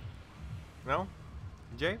 No?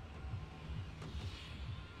 J?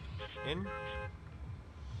 In?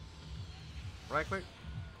 Right click?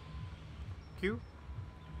 Q?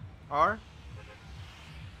 R?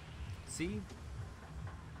 C?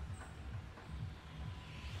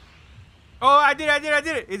 Oh, I did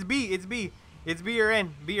it. It's B. It's B or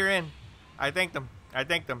N. B or N. I thanked them.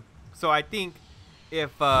 So I think if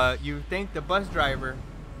you thank the bus driver,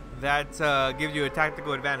 that gives you a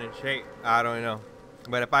tactical advantage. Hey, I don't know.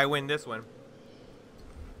 But if I win this one.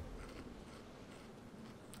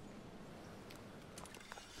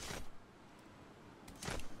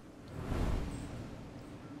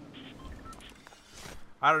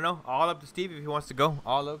 I don't know. All up to Steve if he wants to go.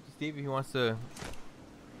 All up to Steve if he wants to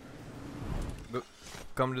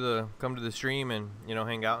come to the stream and, you know,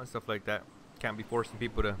 hang out and stuff like that. Can't be forcing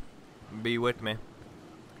people to be with me.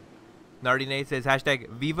 Nardy Nate says hashtag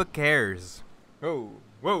Viva Cares.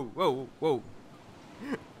 Whoa.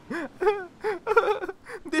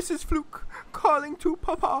 This is Fluke calling to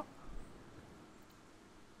Papa.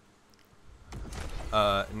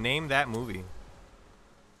 Name that movie.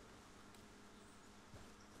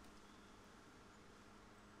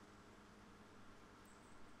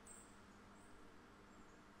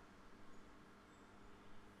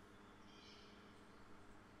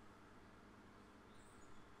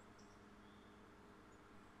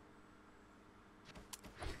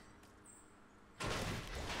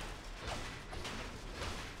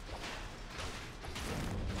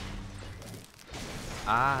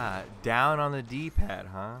 Ah, down on the D-pad,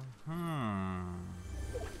 huh?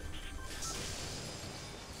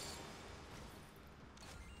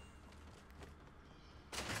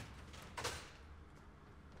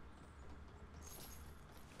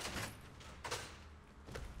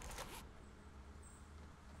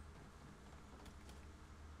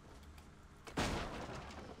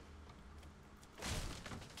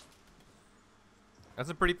 That's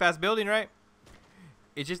a pretty fast building, right?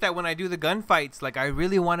 It's just that when I do the gunfights, like I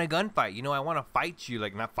really want a gunfight. You know, I want to fight you,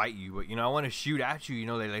 like not fight you, but you know, I want to shoot at you. You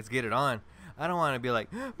know, like let's get it on. I don't want to be like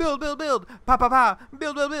build, build, build, pa pa pa,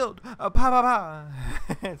 build, build, build, pa pa pa.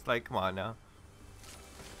 It's like, come on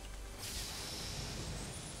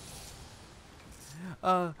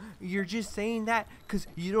now. You're just saying that because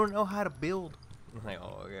you don't know how to build. I'm like,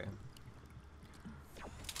 oh, okay.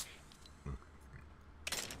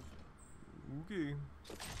 Okay.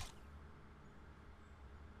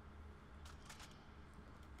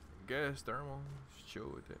 Guess thermal. Show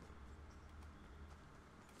with it.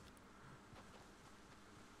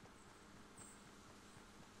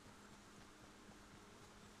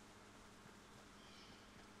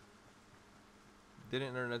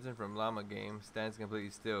 Didn't learn nothing from llama game. Stands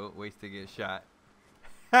completely still. Waits to get shot.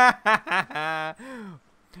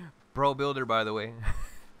 Pro builder, by the way.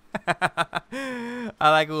 I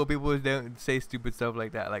like it when people don't say stupid stuff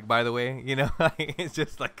like that. Like, by the way, you know, like, it's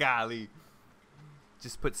just like, golly.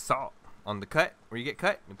 Just put salt on the cut. Where you get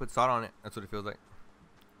cut, you put salt on it. That's what it feels like.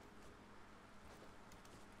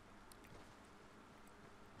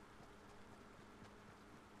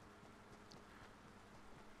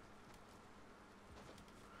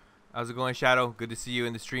 How's it going, Shadow? Good to see you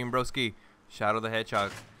in the stream, broski. Shadow the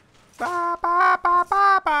Hedgehog. Ba, ba, ba,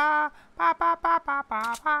 ba, ba. Ba, ba, ba, ba,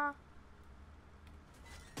 ba,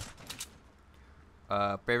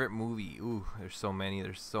 ba. Favorite movie? Ooh, there's so many.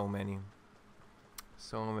 There's so many.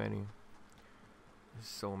 So many. There's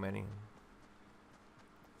so many.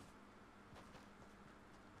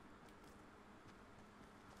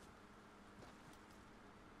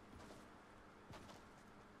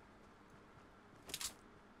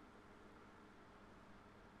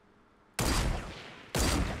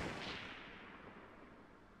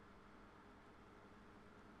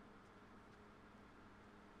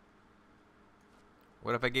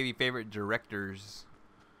 What if I gave you favorite directors?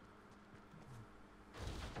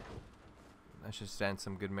 That should stand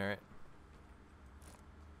some good merit.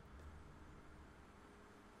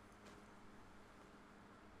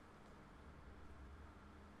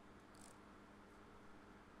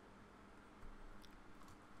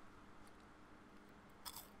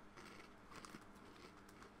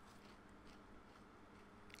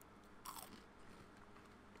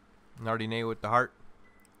 Nardine with the heart.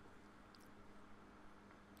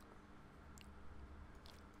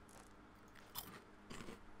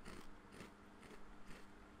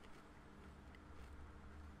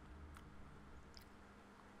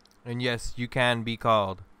 And yes, you can be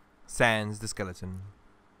called Sans the Skeleton.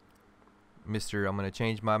 Mister, I'm going to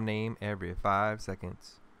change my name every 5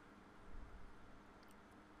 seconds.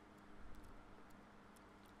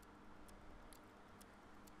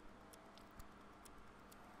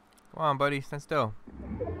 Come on, buddy. Stand still.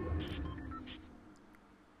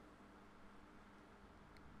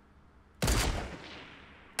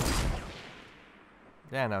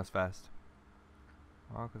 Yeah, that was fast.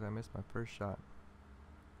 Oh, because I missed my first shot.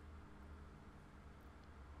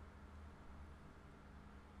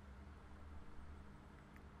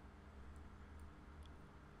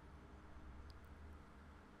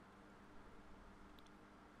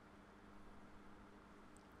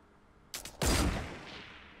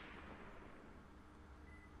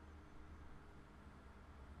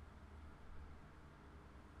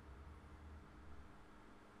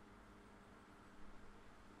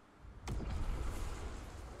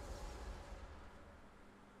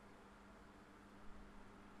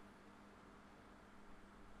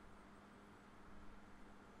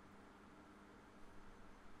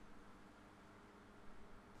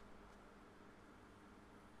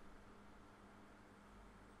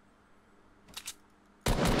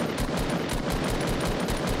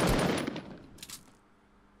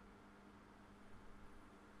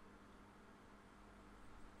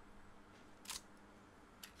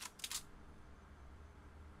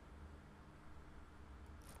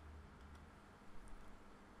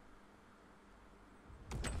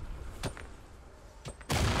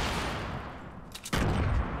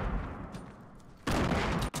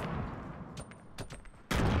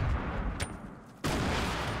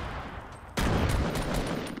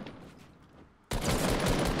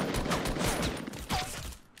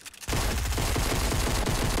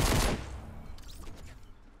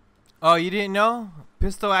 Oh, you didn't know?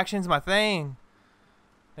 Pistol action's my thing.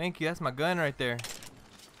 Thank you. That's my gun right there.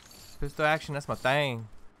 Pistol action, that's my thing.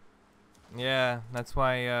 Yeah, that's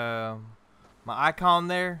why my icon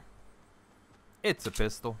there, it's a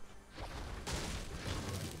pistol.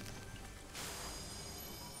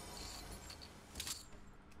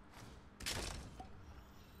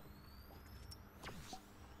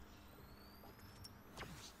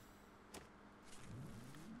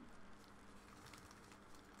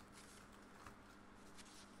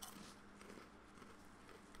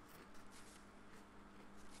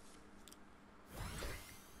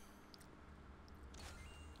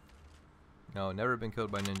 No, never been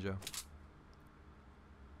killed by ninja.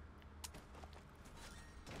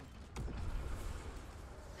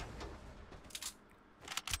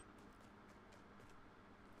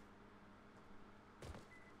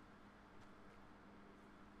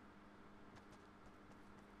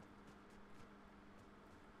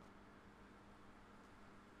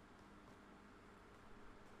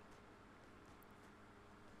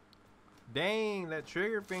 Dang, that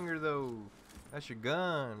trigger finger though. That's your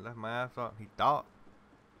gun. Left my ass off. He thought.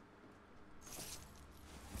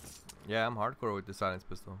 Yeah, I'm hardcore with the silence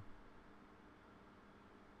pistol.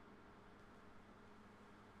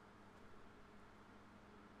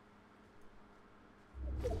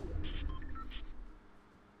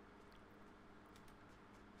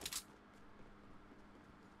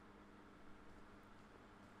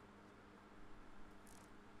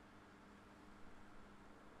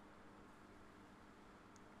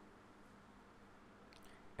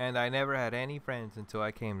 And I never had any friends until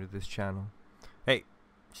I came to this channel. Hey,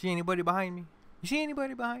 see anybody behind me? You see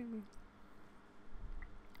anybody behind me?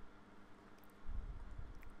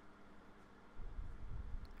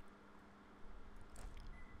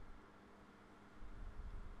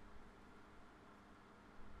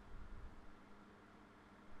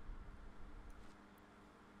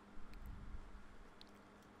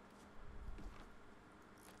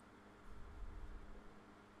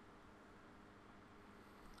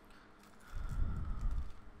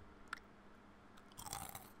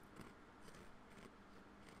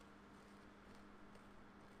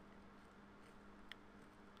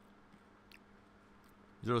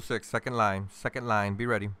 06, second line, be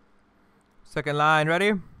ready. Second line,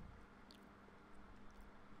 ready?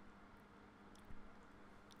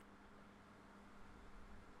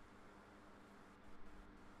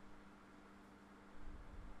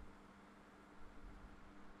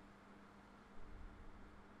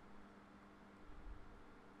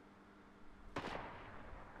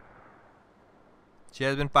 She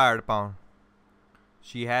has been fired upon.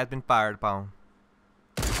 She has been fired upon.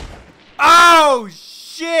 Oh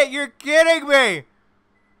shit, you're kidding me!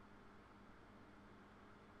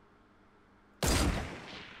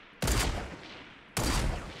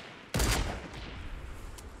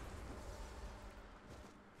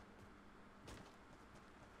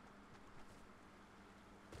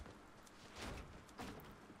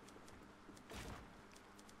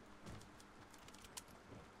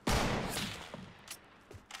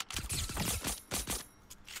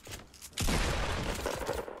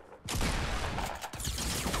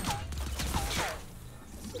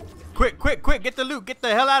 Quick, get the loot, get the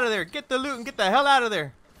hell out of there, get the loot and get the hell out of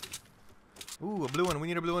there. Ooh, a blue one, we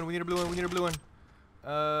need a blue one, we need a blue one, we need a blue one.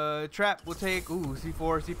 Trap, we'll take, ooh,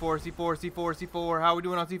 C4, how are we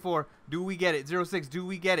doing on C4? Do we get it? 06, do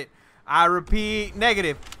we get it? I repeat,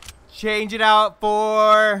 negative. Change it out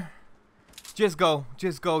for, just go,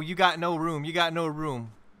 you got no room,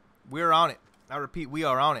 we're on it. I repeat, we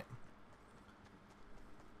are on it.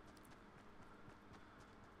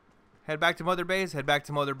 Head back to mother base,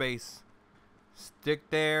 Stick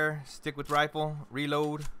there, stick with rifle,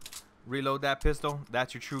 reload that pistol.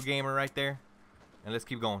 That's your true gamer right there. And let's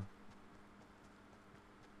keep going.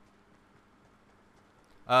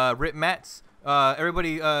 Rip mats.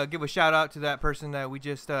 Everybody give a shout out to that person that we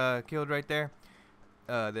just killed right there.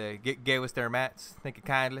 They gave us their mats. Thank you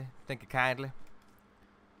kindly. Alright,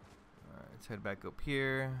 let's head back up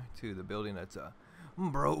here to the building that's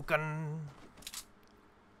broken.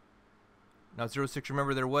 Now 06,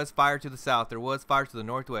 remember there was fire to the south. There was fire to the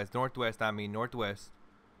northwest. Northwest.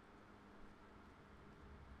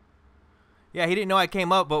 Yeah, he didn't know I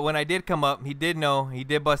came up, but when I did come up, he did know. He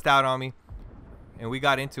did bust out on me. And we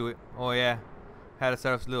got into it. Oh, yeah. Had to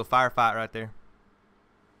set up a little firefight right there.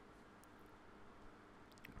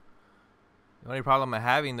 The only problem I'm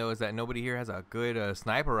having, though, is that nobody here has a good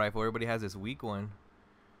sniper rifle. Everybody has this weak one.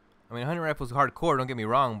 I mean, hunting rifle's hardcore, don't get me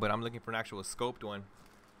wrong, but I'm looking for an actual scoped one.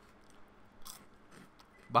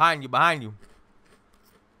 Behind you.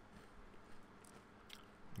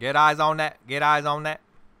 Get eyes on that.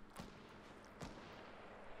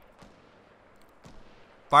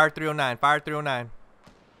 Fire 309.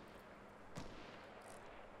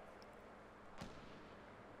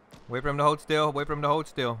 Wait for him to hold still.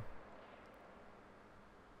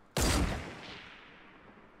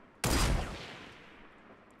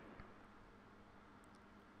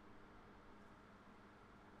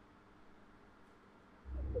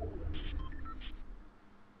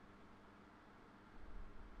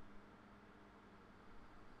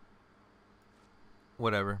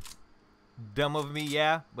 Whatever. Dumb of me,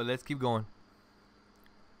 yeah, but let's keep going.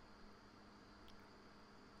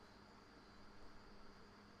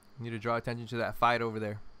 Need to draw attention to that fight over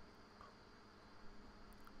there.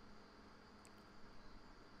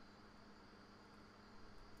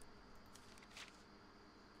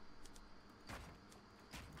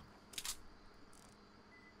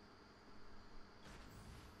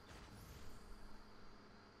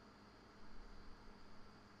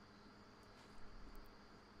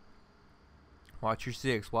 Watch your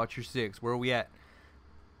six. Watch your six. Where are we at?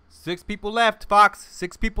 6 people left, Fox.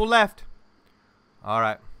 6 people left. All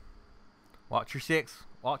right. Watch your six.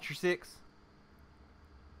 Watch your six.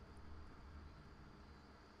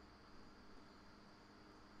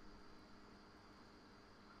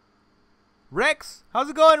 Rex, how's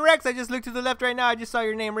it going, Rex? I just looked to the left right now. I just saw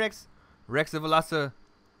your name, Rex. Rex the Velociraptor,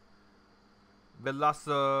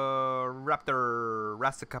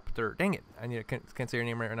 Rasicopter. Dang it! Can't say your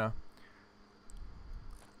name right now.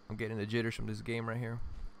 I'm getting the jitters from this game right here.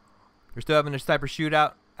 We're still having a sniper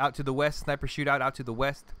shootout out to the west. Sniper shootout out to the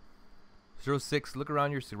west. 06. Look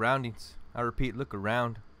around your surroundings. I repeat, look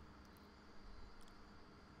around.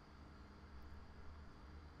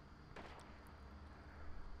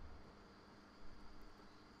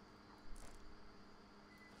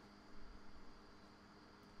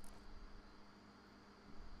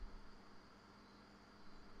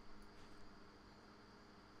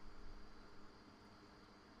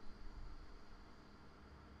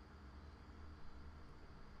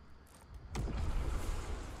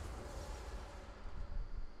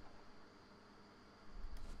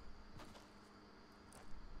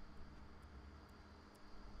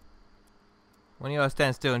 One of y'all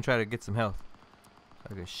stand still and try to get some health. So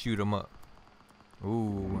I can shoot him up.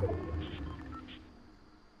 Ooh.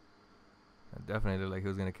 That definitely looked like he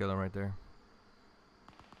was going to kill him right there.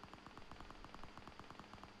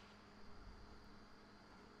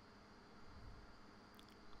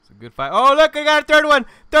 It's a good fight. Oh, look, I got a third one.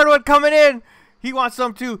 Third one coming in. He wants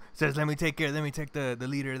some too. Says, let me take the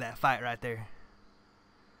leader of that fight right there.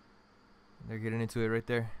 They're getting into it right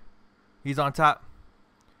there. He's on top.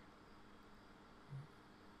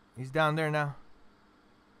 He's down there now.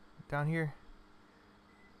 Down here.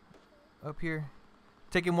 Up here.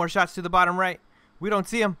 Taking more shots to the bottom right. We don't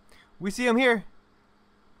see him. We see him here.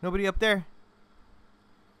 Nobody up there.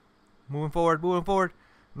 Moving forward, moving forward.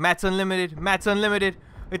 Mats unlimited. Mats unlimited.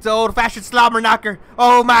 It's an old-fashioned slobber knocker.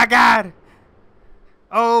 Oh my god.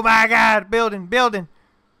 Oh my god. Building, building.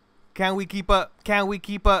 Can we keep up? Can we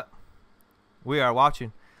keep up? We are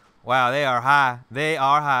watching. Wow, they are high. They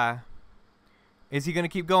are high. Is he going to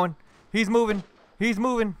keep going? He's moving. He's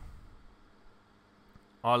moving.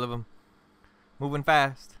 All of them. Moving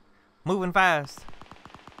fast. Moving fast.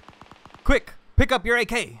 Quick. Pick up your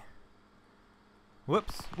AK.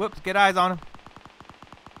 Whoops. Whoops. Get eyes on him.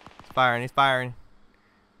 He's firing. He's firing.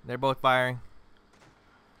 They're both firing.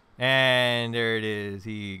 And there it is.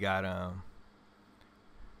 He got him.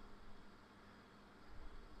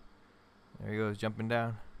 There he goes. Jumping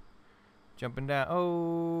down. Jumping down.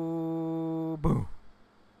 Oh, boom.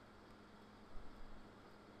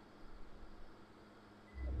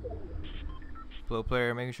 Flow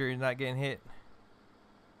player, making sure he's not getting hit.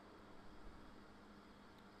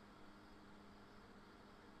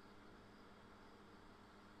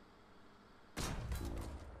 What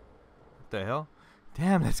the hell?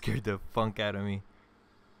 Damn, that scared the funk out of me.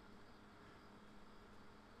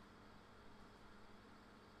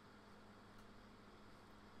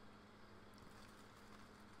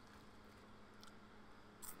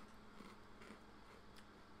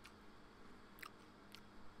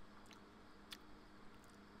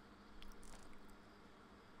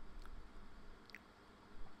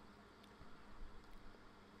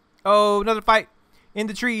 Oh, another fight. In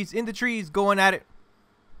the trees, going at it.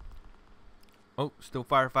 Oh, still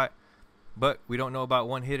firefight. But we don't know about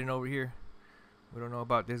one hidden over here. We don't know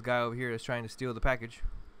about this guy over here that's trying to steal the package.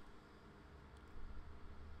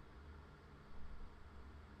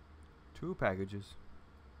 2 packages.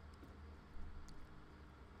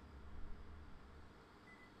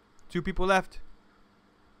 2 people left.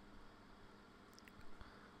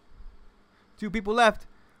 2 people left.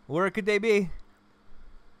 Where could they be?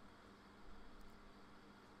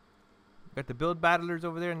 Got the build battlers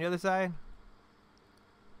over there on the other side.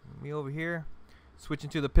 Me over here. Switching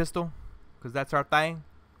to the pistol, because that's our thing.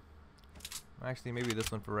 Actually, maybe this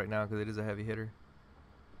one for right now, because it is a heavy hitter.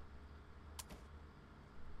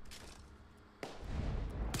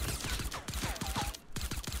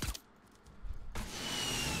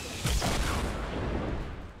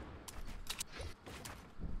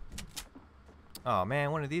 Oh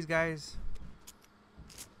man, one of these guys.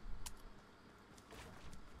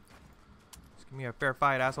 Just give me a fair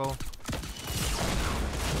fight, asshole.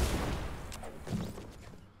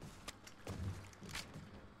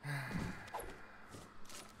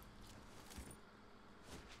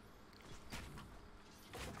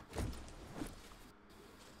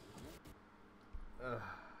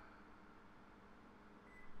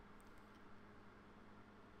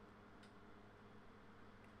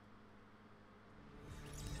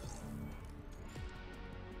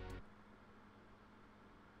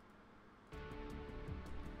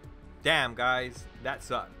 Damn, guys, that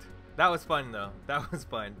sucked. That was fun though. That was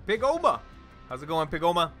fun. Big Oma, how's it going, Big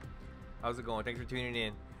Oma? How's it going? Thanks for tuning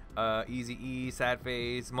in. Easy E, sad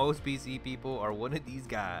face. Most PC people are one of these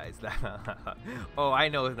guys. Oh, I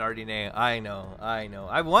know his already name. I know. I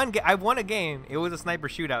won a game. It was a sniper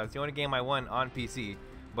shootout. It's the only game I won on PC,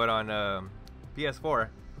 but on PS4,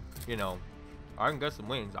 you know, I can get some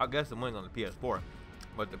wins. I'll get some wins on the PS4,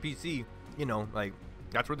 but the PC, you know, like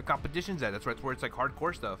that's where the competition's at. That's where it's like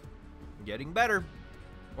hardcore stuff. Getting better.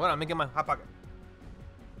 Hold on, let me get my hot pocket.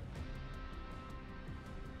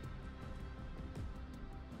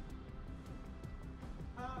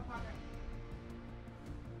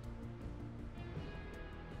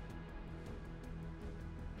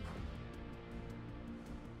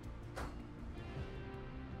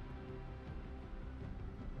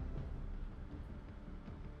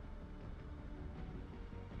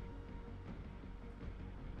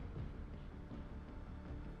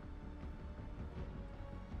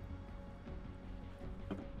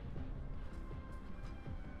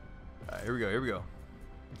 Here we go, here we go.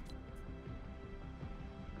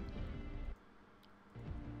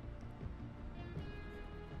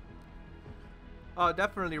 Oh,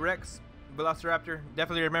 definitely Rex, Velociraptor.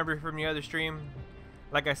 Definitely remember from the other stream.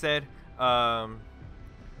 Like I said, like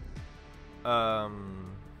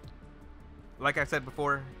I said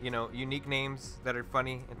before, you know, unique names that are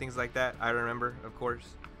funny and things like that. I remember, of course.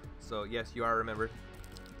 So yes, you are remembered.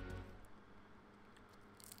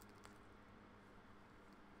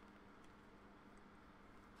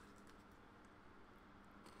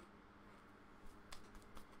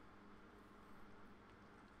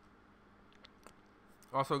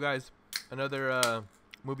 Also, guys, another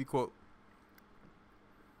movie quote.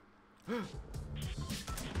 Wait.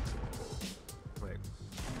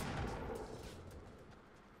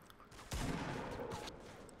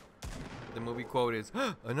 The movie quote is,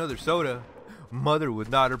 another soda. Mother would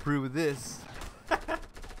not approve of this.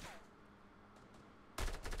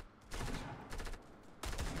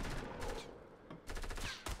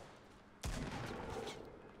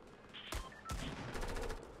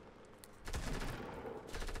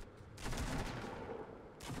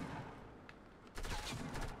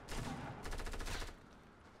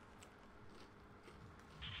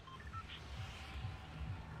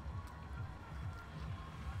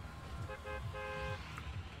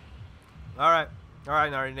 All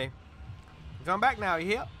right, Narine. Come back now, you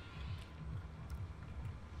hear?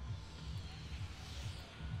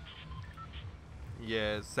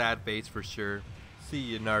 Yeah, sad face for sure. See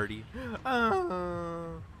you, Nardy.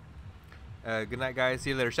 Good night, guys.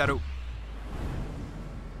 See you later, Shadow.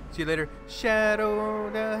 See you later, Shadow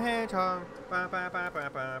the Hedgehog. Ba, ba, ba, ba,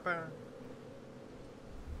 ba, ba.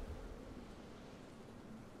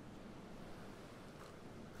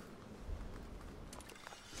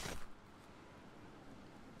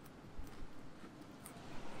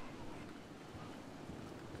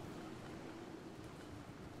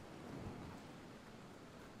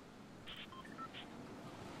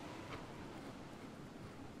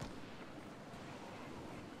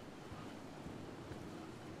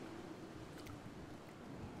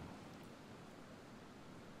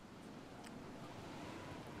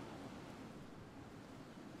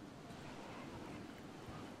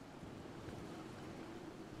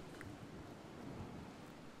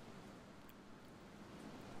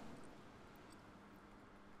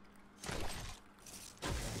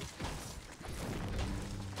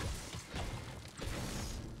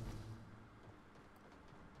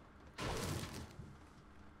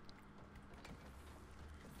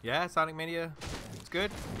 Yeah, Sonic Mania, it's good.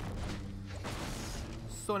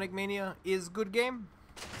 Sonic Mania is good game.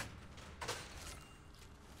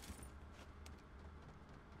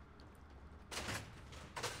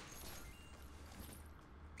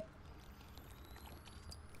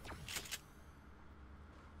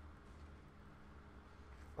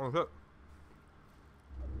 Oh, look.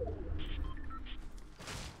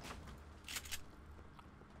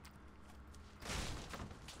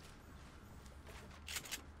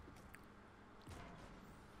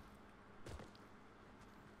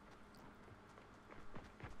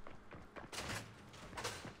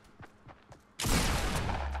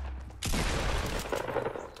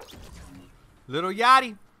 Little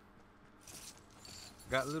Yachty.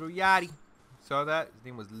 Got Little Yachty. Saw that? His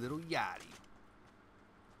name was Little Yachty.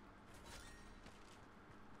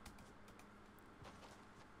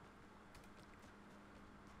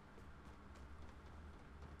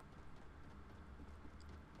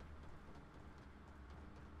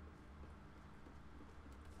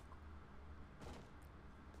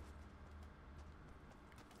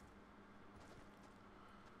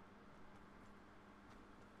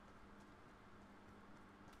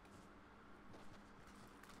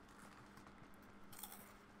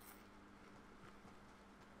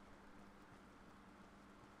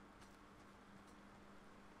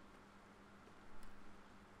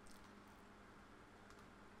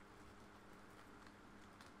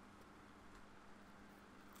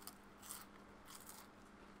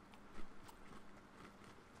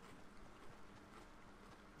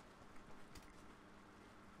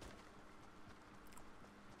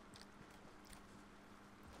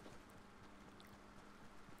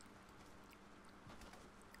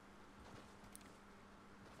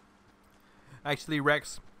 Actually,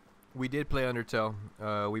 Rex, we did play Undertale.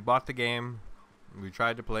 We bought the game. We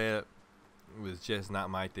tried to play it. It was just not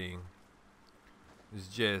my thing. It's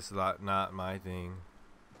just not my thing.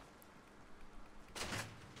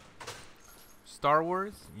 Star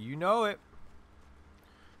Wars? You know it.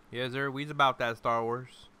 Yes, sir. We's about that Star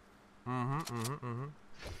Wars.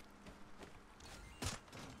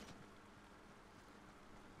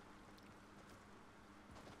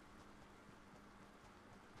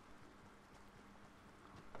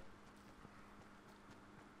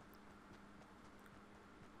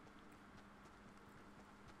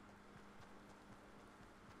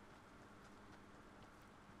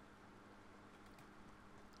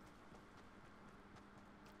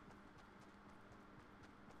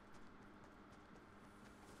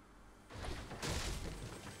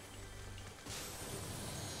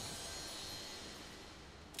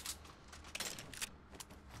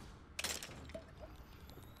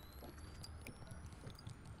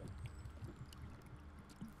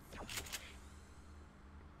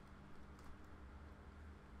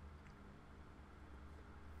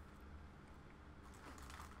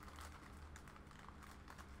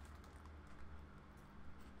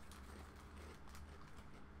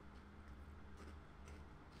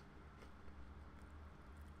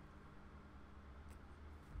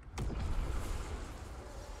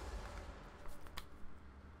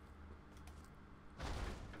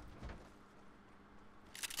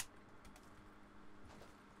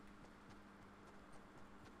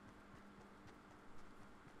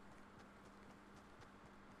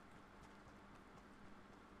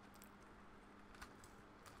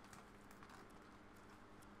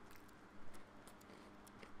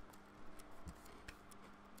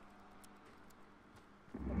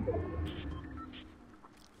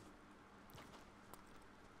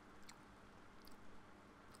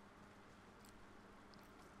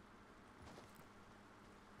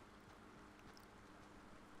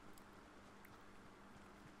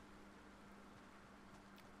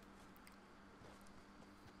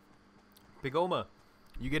 Big Oma,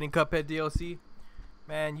 you getting Cuphead DLC?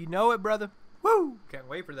 Man, you know it, brother. Woo! Can't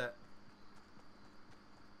wait for that.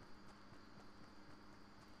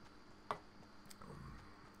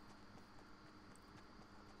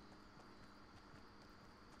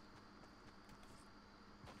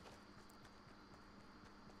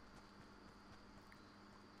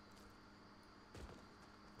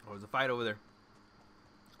 Oh, there's a fight over there.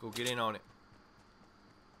 Let's go get in on it.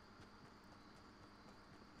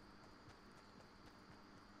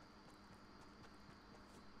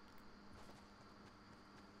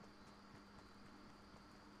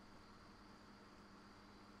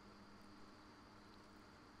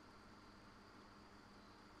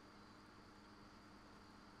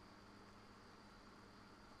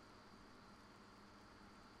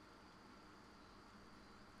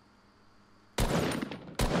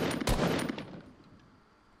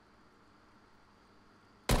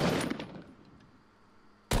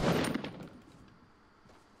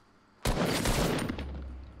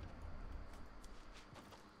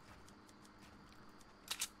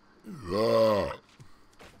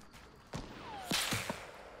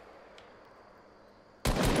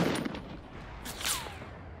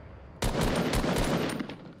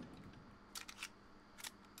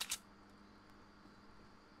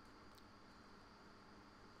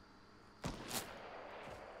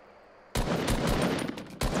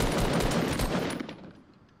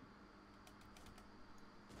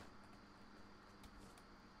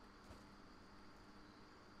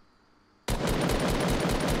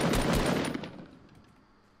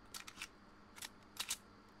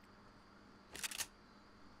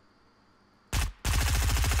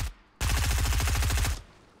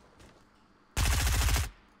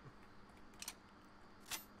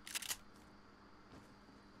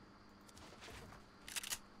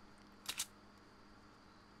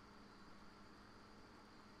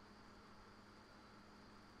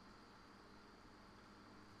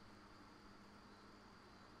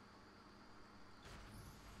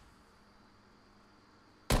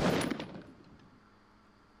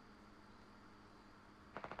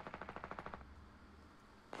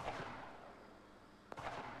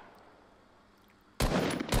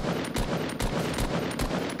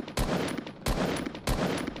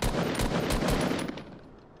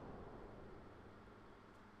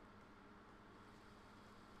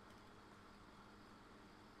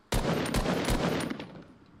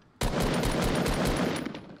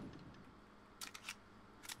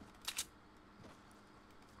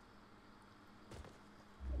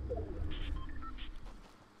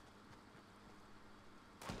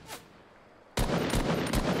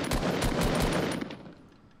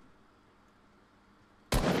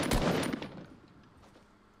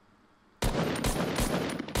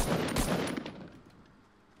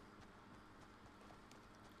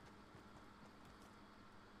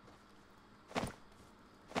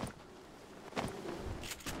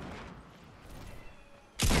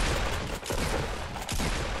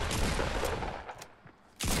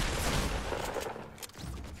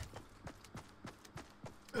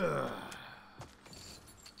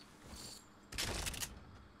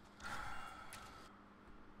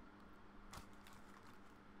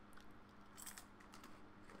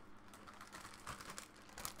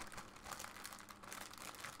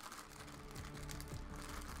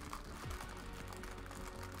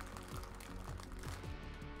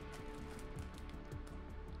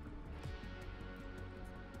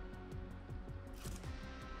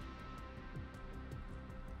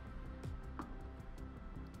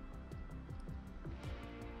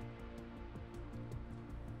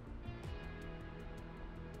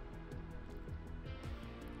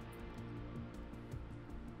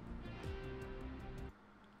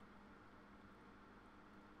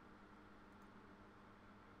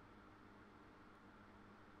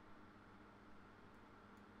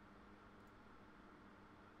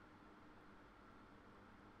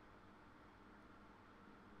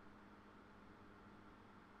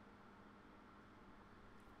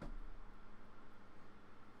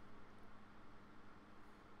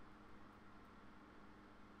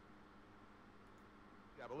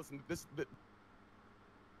 but listen, this.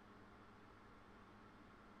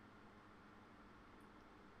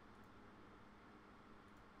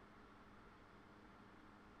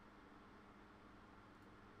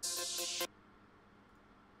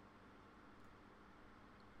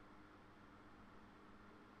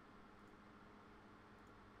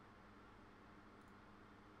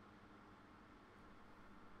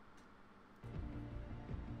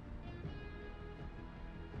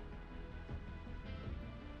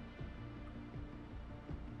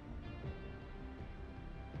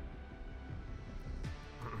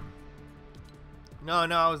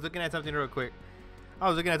 No, I was looking at something real quick.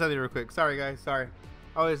 Sorry, guys. Sorry.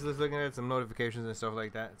 I was just looking at some notifications and stuff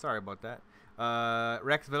like that. Sorry about that.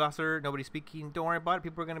 Rex Velocer, nobody speaking. Don't worry about it.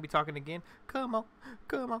 People are going to be talking again. Come on.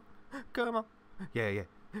 Yeah.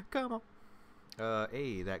 Come on.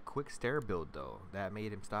 Hey, that quick stare build, though. That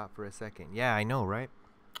made him stop for a second. Yeah, I know, right?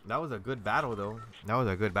 That was a good battle, though.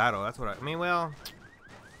 That's what I mean, well...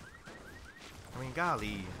 I mean,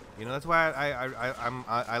 golly, you know, that's why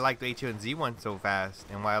I like the H1Z1 so fast,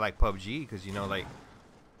 and why I like PUBG, because, you know, like,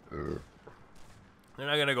 they're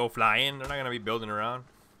not gonna go flying, they're not gonna be building around.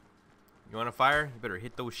 You want to fire? You better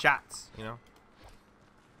hit those shots, you know.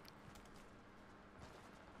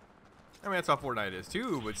 I mean, that's how FortNite is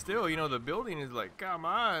too, but still, you know, the building is like, come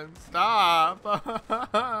on, stop.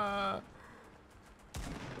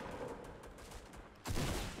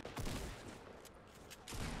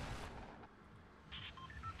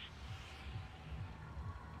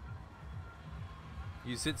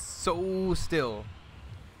 You sit so still.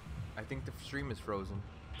 I think the stream is frozen.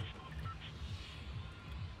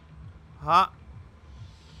 Huh?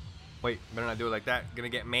 Wait, better not do it like that. Gonna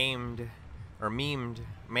get maimed. Or memed.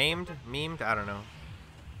 Maimed? Memed? I don't know.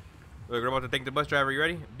 Look, we're about to thank the bus driver. You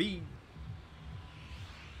ready? B.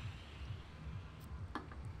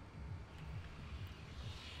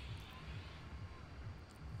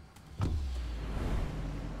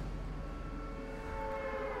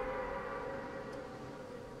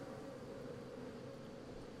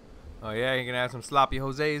 Oh yeah, you're gonna have some sloppy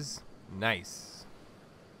Jose's? Nice.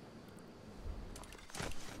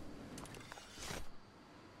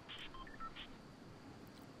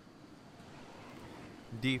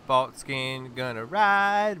 Default skin, gonna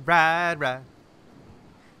ride.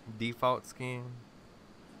 Default skin.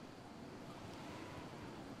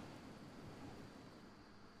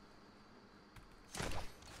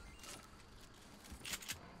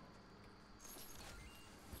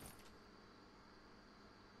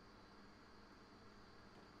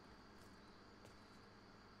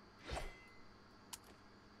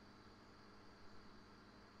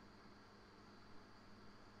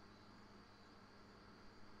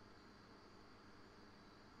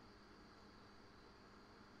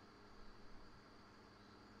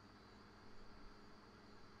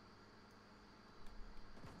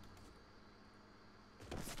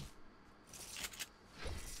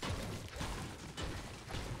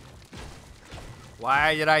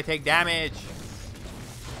 Why did I take damage?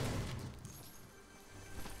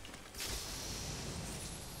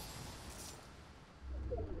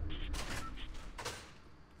 Oh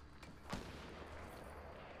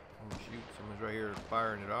shoot, someone's right here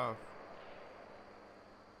firing it off.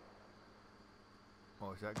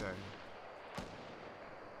 Oh, it's that guy.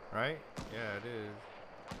 Right? Yeah, it is.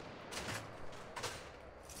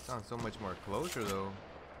 Sounds so much more closer though.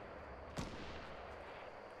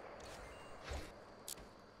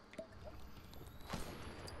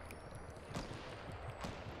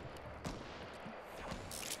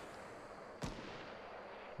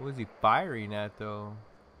 What was he firing at though?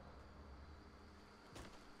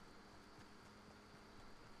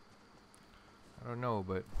 I don't know,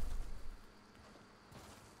 but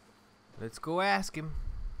let's go ask him.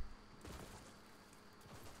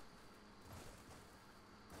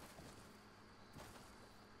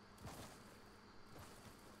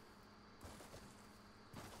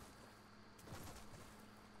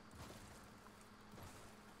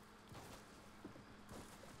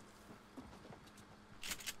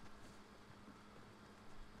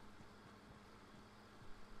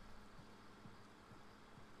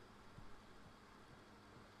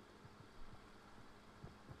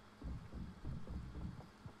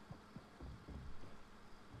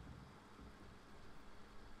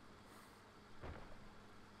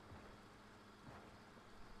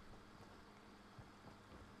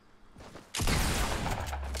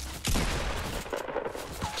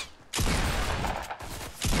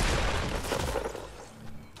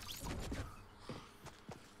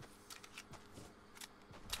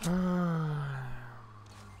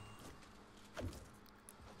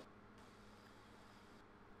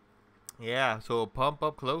 Yeah, so pump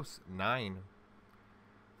up close 9.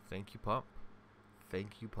 Thank you, pump.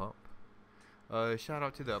 Thank you, pump. Shout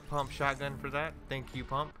out to the pump shotgun for that. Thank you,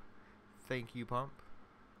 pump. Thank you, pump.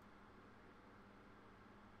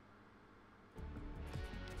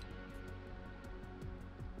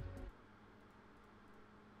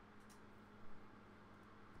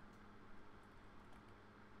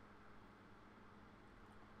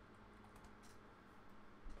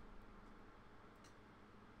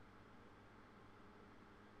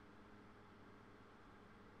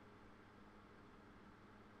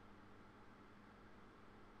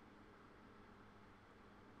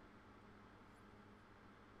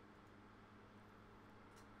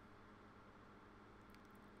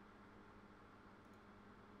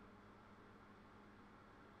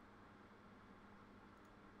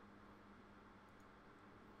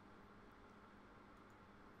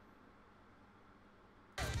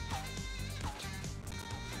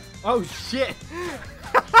 Oh shit!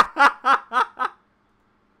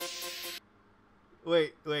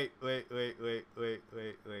 Wait.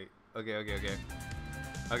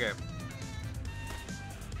 Okay.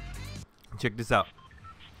 Check this out.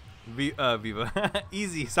 Viva.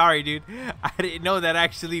 Easy. Sorry, dude. I didn't know that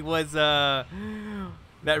actually was that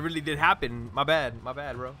really did happen. My bad,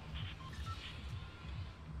 bro.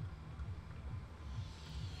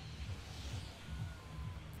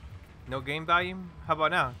 No game volume? How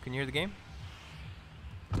about now? Can you hear the game?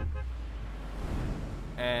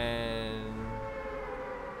 And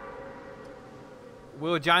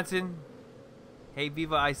Will Johnson. Hey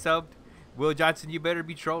Viva, I subbed. Will Johnson, you better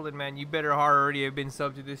be trolling, man. You better already have been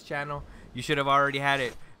subbed to this channel. You should have already had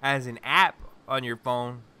it as an app on your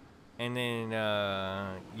phone. And then,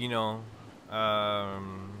 you know,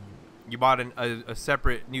 you bought a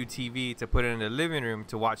separate new TV to put in the living room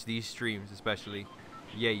to watch these streams, especially.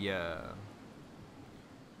 Yeah.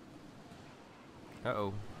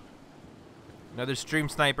 Uh-oh. Another stream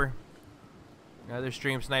sniper. Another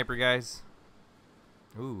stream sniper, guys.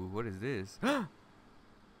 Ooh, what is this?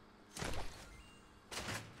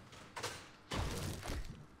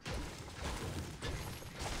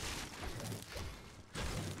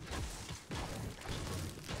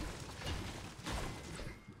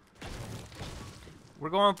 We're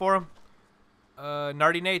going for him.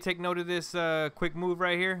 Nardine, take note of this quick move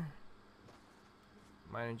right here.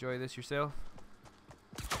 Might enjoy this yourself.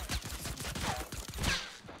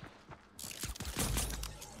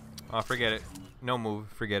 Oh, forget it. No move.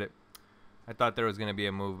 Forget it. I thought there was going to be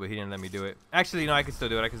a move, but he didn't let me do it. Actually, no, I can still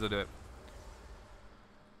do it.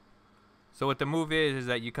 So what the move is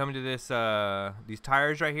that you come to this these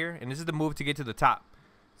tires right here, and this is the move to get to the top.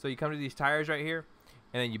 So you come to these tires right here,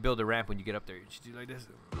 and then you build a ramp when you get up there. You just do like this.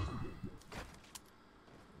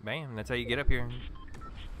 Bam, that's how you get up here.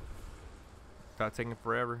 Without taking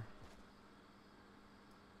forever.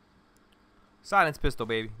 Silence pistol,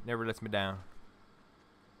 baby. Never lets me down.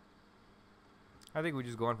 I think we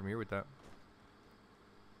just go on from here with that.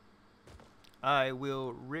 I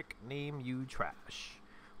will name you trash.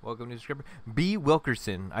 Welcome to the script. B.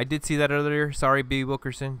 Wilkerson. I did see that earlier. Sorry, B.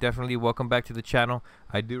 Wilkerson. Definitely welcome back to the channel.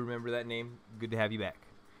 I do remember that name. Good to have you back.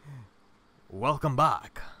 Welcome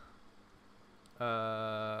back.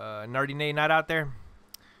 Nardine not out there?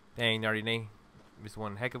 Dang, Nardine. Just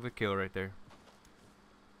one heck of a kill right there.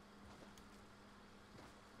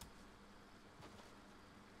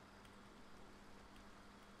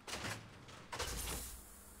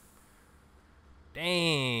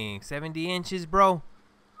 Dang, 70 inches, bro.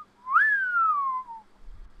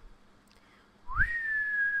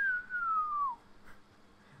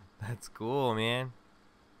 That's cool, man.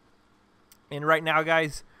 And right now,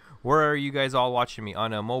 guys, where are you guys all watching me?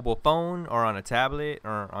 On a mobile phone or on a tablet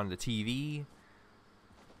or on the TV?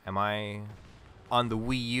 Am I on the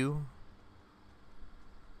Wii U?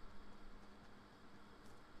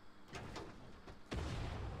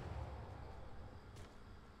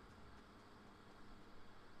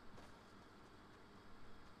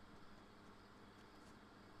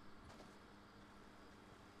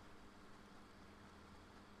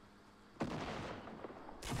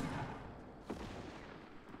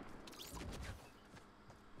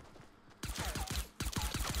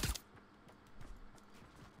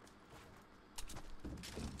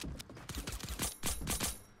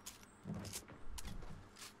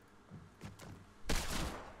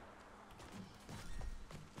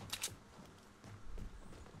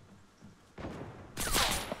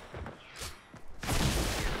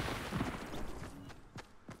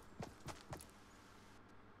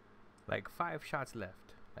 Like 5 shots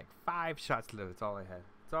left. Like 5 shots left. That's all I had.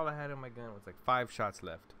 That's all I had on my gun was like 5 shots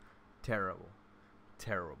left. Terrible.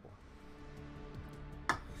 Terrible.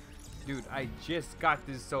 Dude, I just got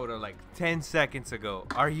this soda like 10 seconds ago.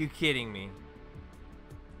 Are you kidding me?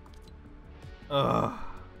 Ugh.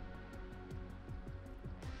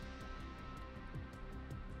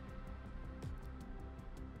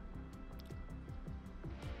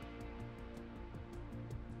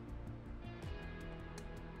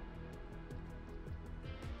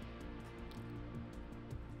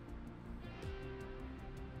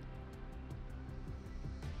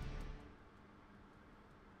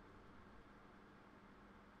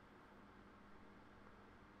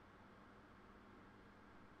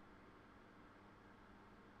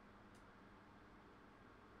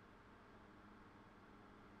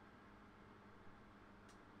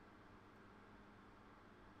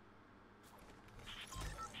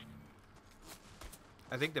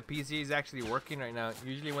 I think the PC is actually working right now.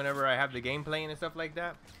 Usually whenever I have the game playing and stuff like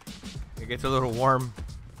that, it gets a little warm.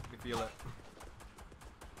 You feel it.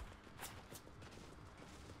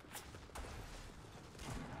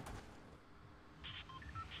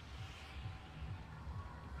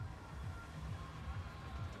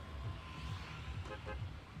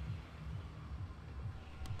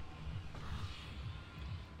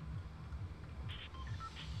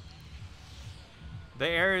 The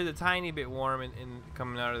air is a tiny bit warm in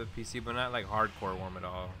coming out of the PC, but not like hardcore warm at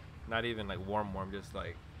all. Not even like warm, just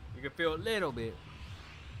like you can feel a little bit.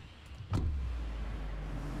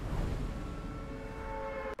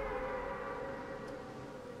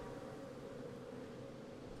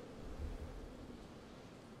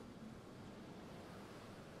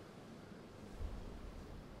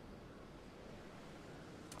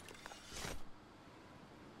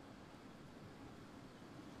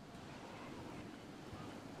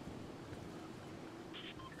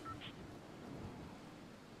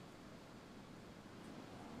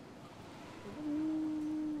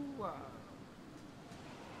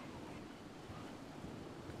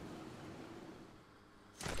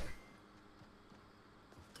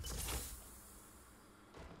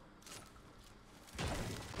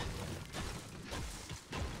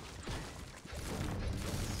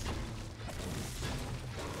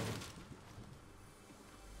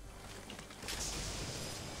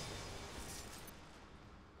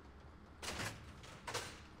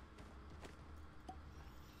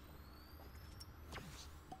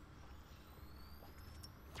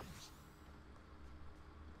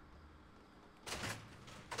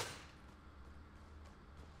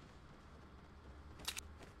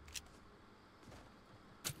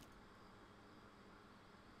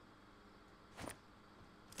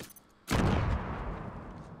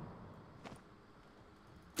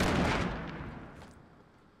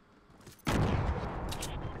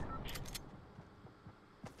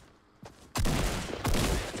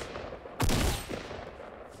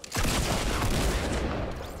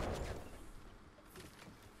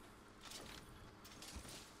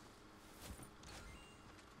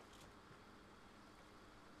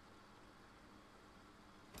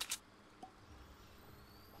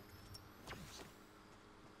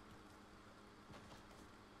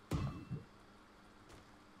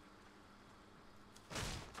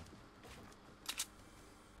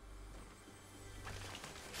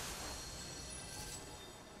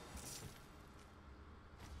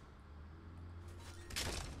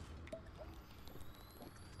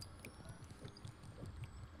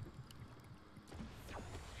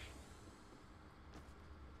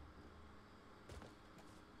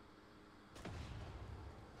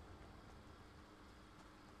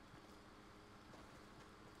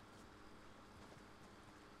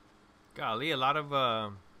 Golly, a lot of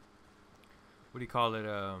what do you call it?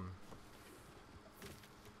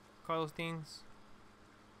 Call those things?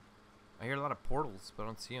 I hear a lot of portals, but I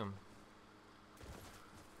don't see them.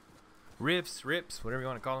 Rifts, rips, whatever you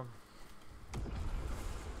want to call them.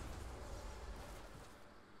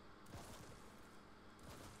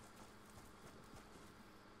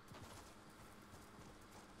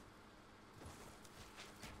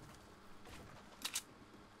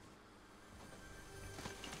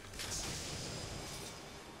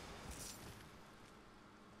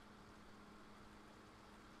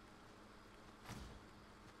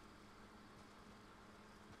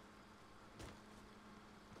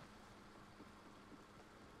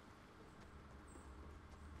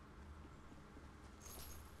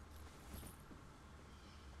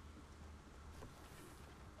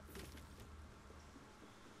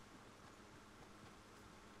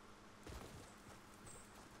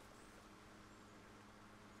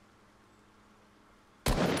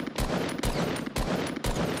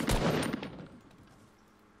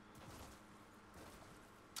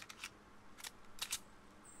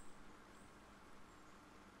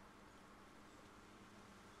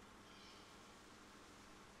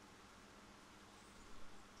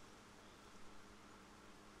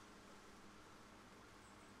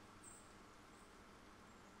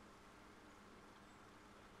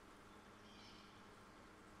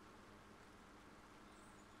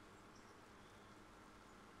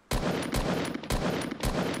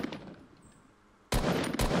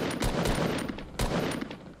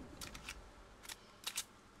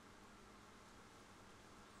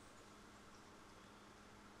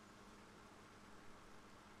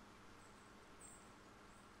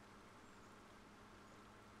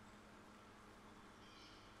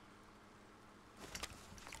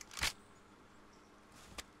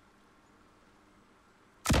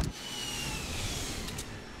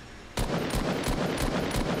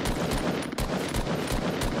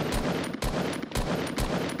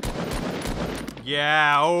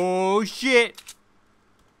 Yeah, oh shit.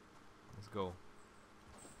 Let's go.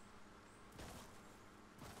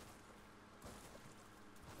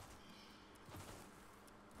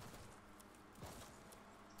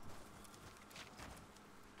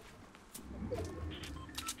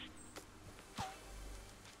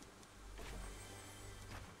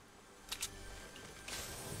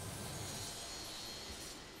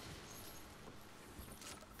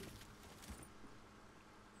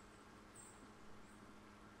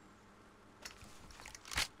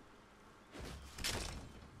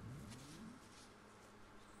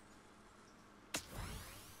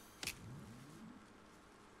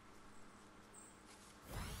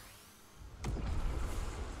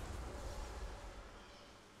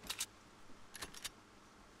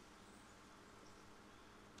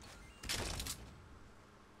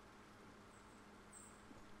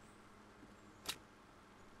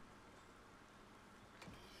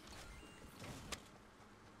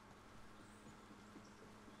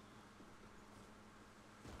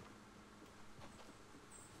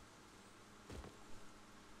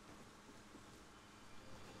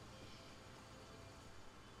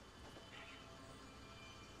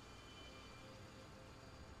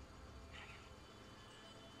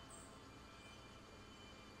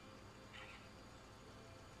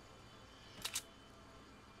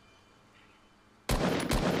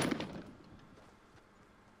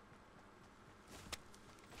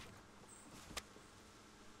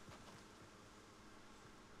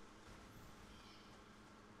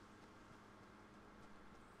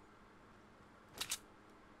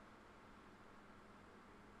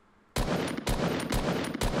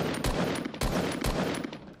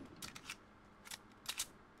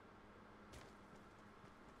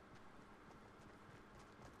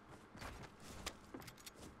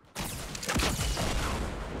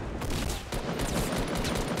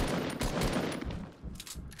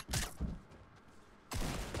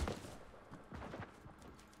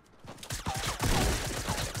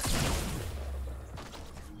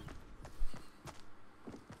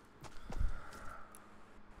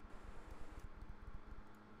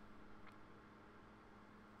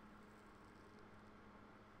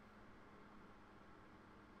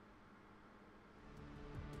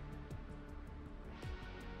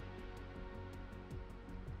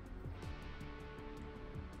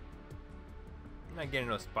 I'm not getting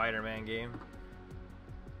no Spider-Man game.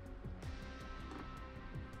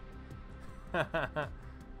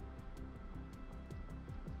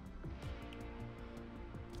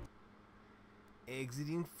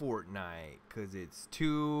 Exiting FortNite because it's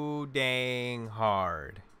too dang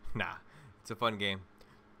hard. Nah, it's a fun game.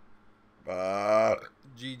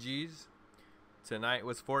 GG's. Tonight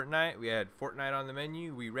was FortNite. We had FortNite on the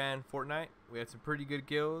menu. We ran FortNite. We had some pretty good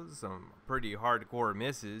kills, some pretty hardcore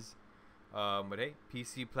misses. But hey,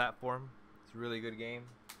 PC platform. It's a really good game.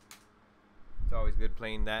 It's always good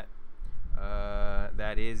playing that.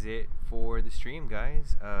 That is it for the stream,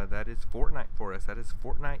 guys. That is FortNite for us. That is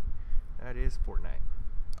FortNite. That is FortNite.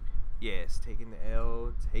 Yes, taking the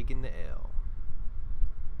L. Taking the L.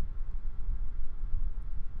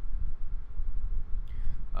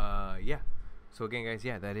 Yeah. So again, guys,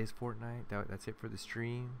 yeah, that is FortNite. That's it for the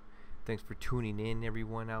stream. Thanks for tuning in,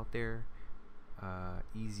 everyone out there.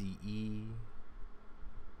 Easy E,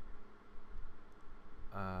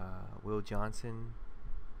 Will Johnson,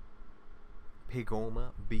 Pigoma,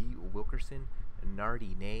 B. Wilkerson,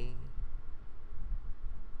 Nardy Nay,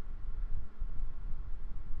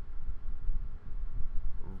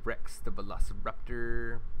 Rex the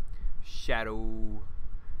Velociraptor, Shadow.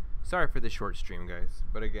 Sorry for the short stream, guys,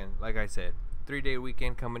 but again, like I said, 3-day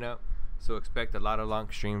weekend coming up, so expect a lot of long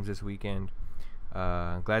streams this weekend.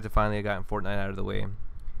 Glad to finally have gotten FortNite out of the way,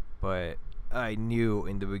 but I knew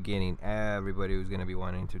in the beginning everybody was gonna be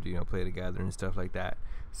wanting to, you know, play together and stuff like that.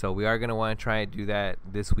 So we are gonna want to try and do that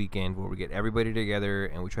this weekend, where we get everybody together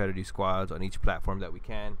and we try to do squads on each platform that we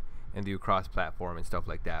can and do cross-platform and stuff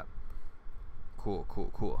like that. Cool,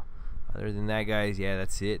 cool, cool. Other than that, guys, yeah,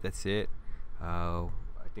 that's it. That's it. I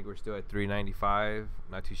think we're still at 395.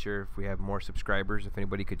 Not too sure if we have more subscribers. If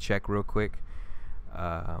anybody could check real quick.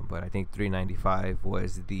 But I think 395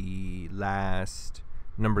 was the last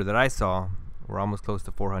number that I saw. We're almost close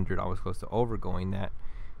to 400, almost close to overgoing that,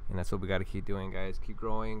 and that's what we got to keep doing, guys. Keep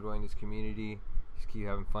growing this community, just keep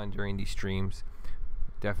having fun during these streams.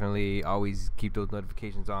 Definitely always keep those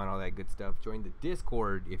notifications on, all that good stuff. Join the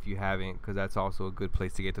Discord if you haven't, because that's also a good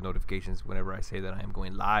place to get the notifications whenever I say that I am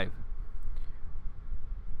going live.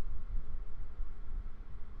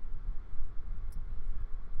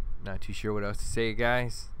 Not too sure what else to say,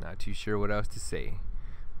 guys. Not too sure what else to say.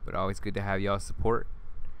 But always good to have y'all support.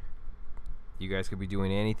 You guys could be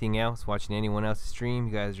doing anything else, watching anyone else's stream.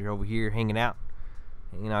 You guys are over here hanging out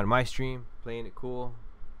on my stream, playing it cool.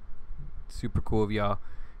 Super cool of y'all.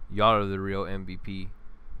 Y'all are the real MVP.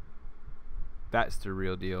 That's the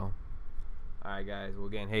real deal. Alright guys, well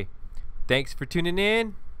again, hey, thanks for tuning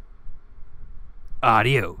in.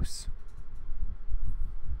 Adios.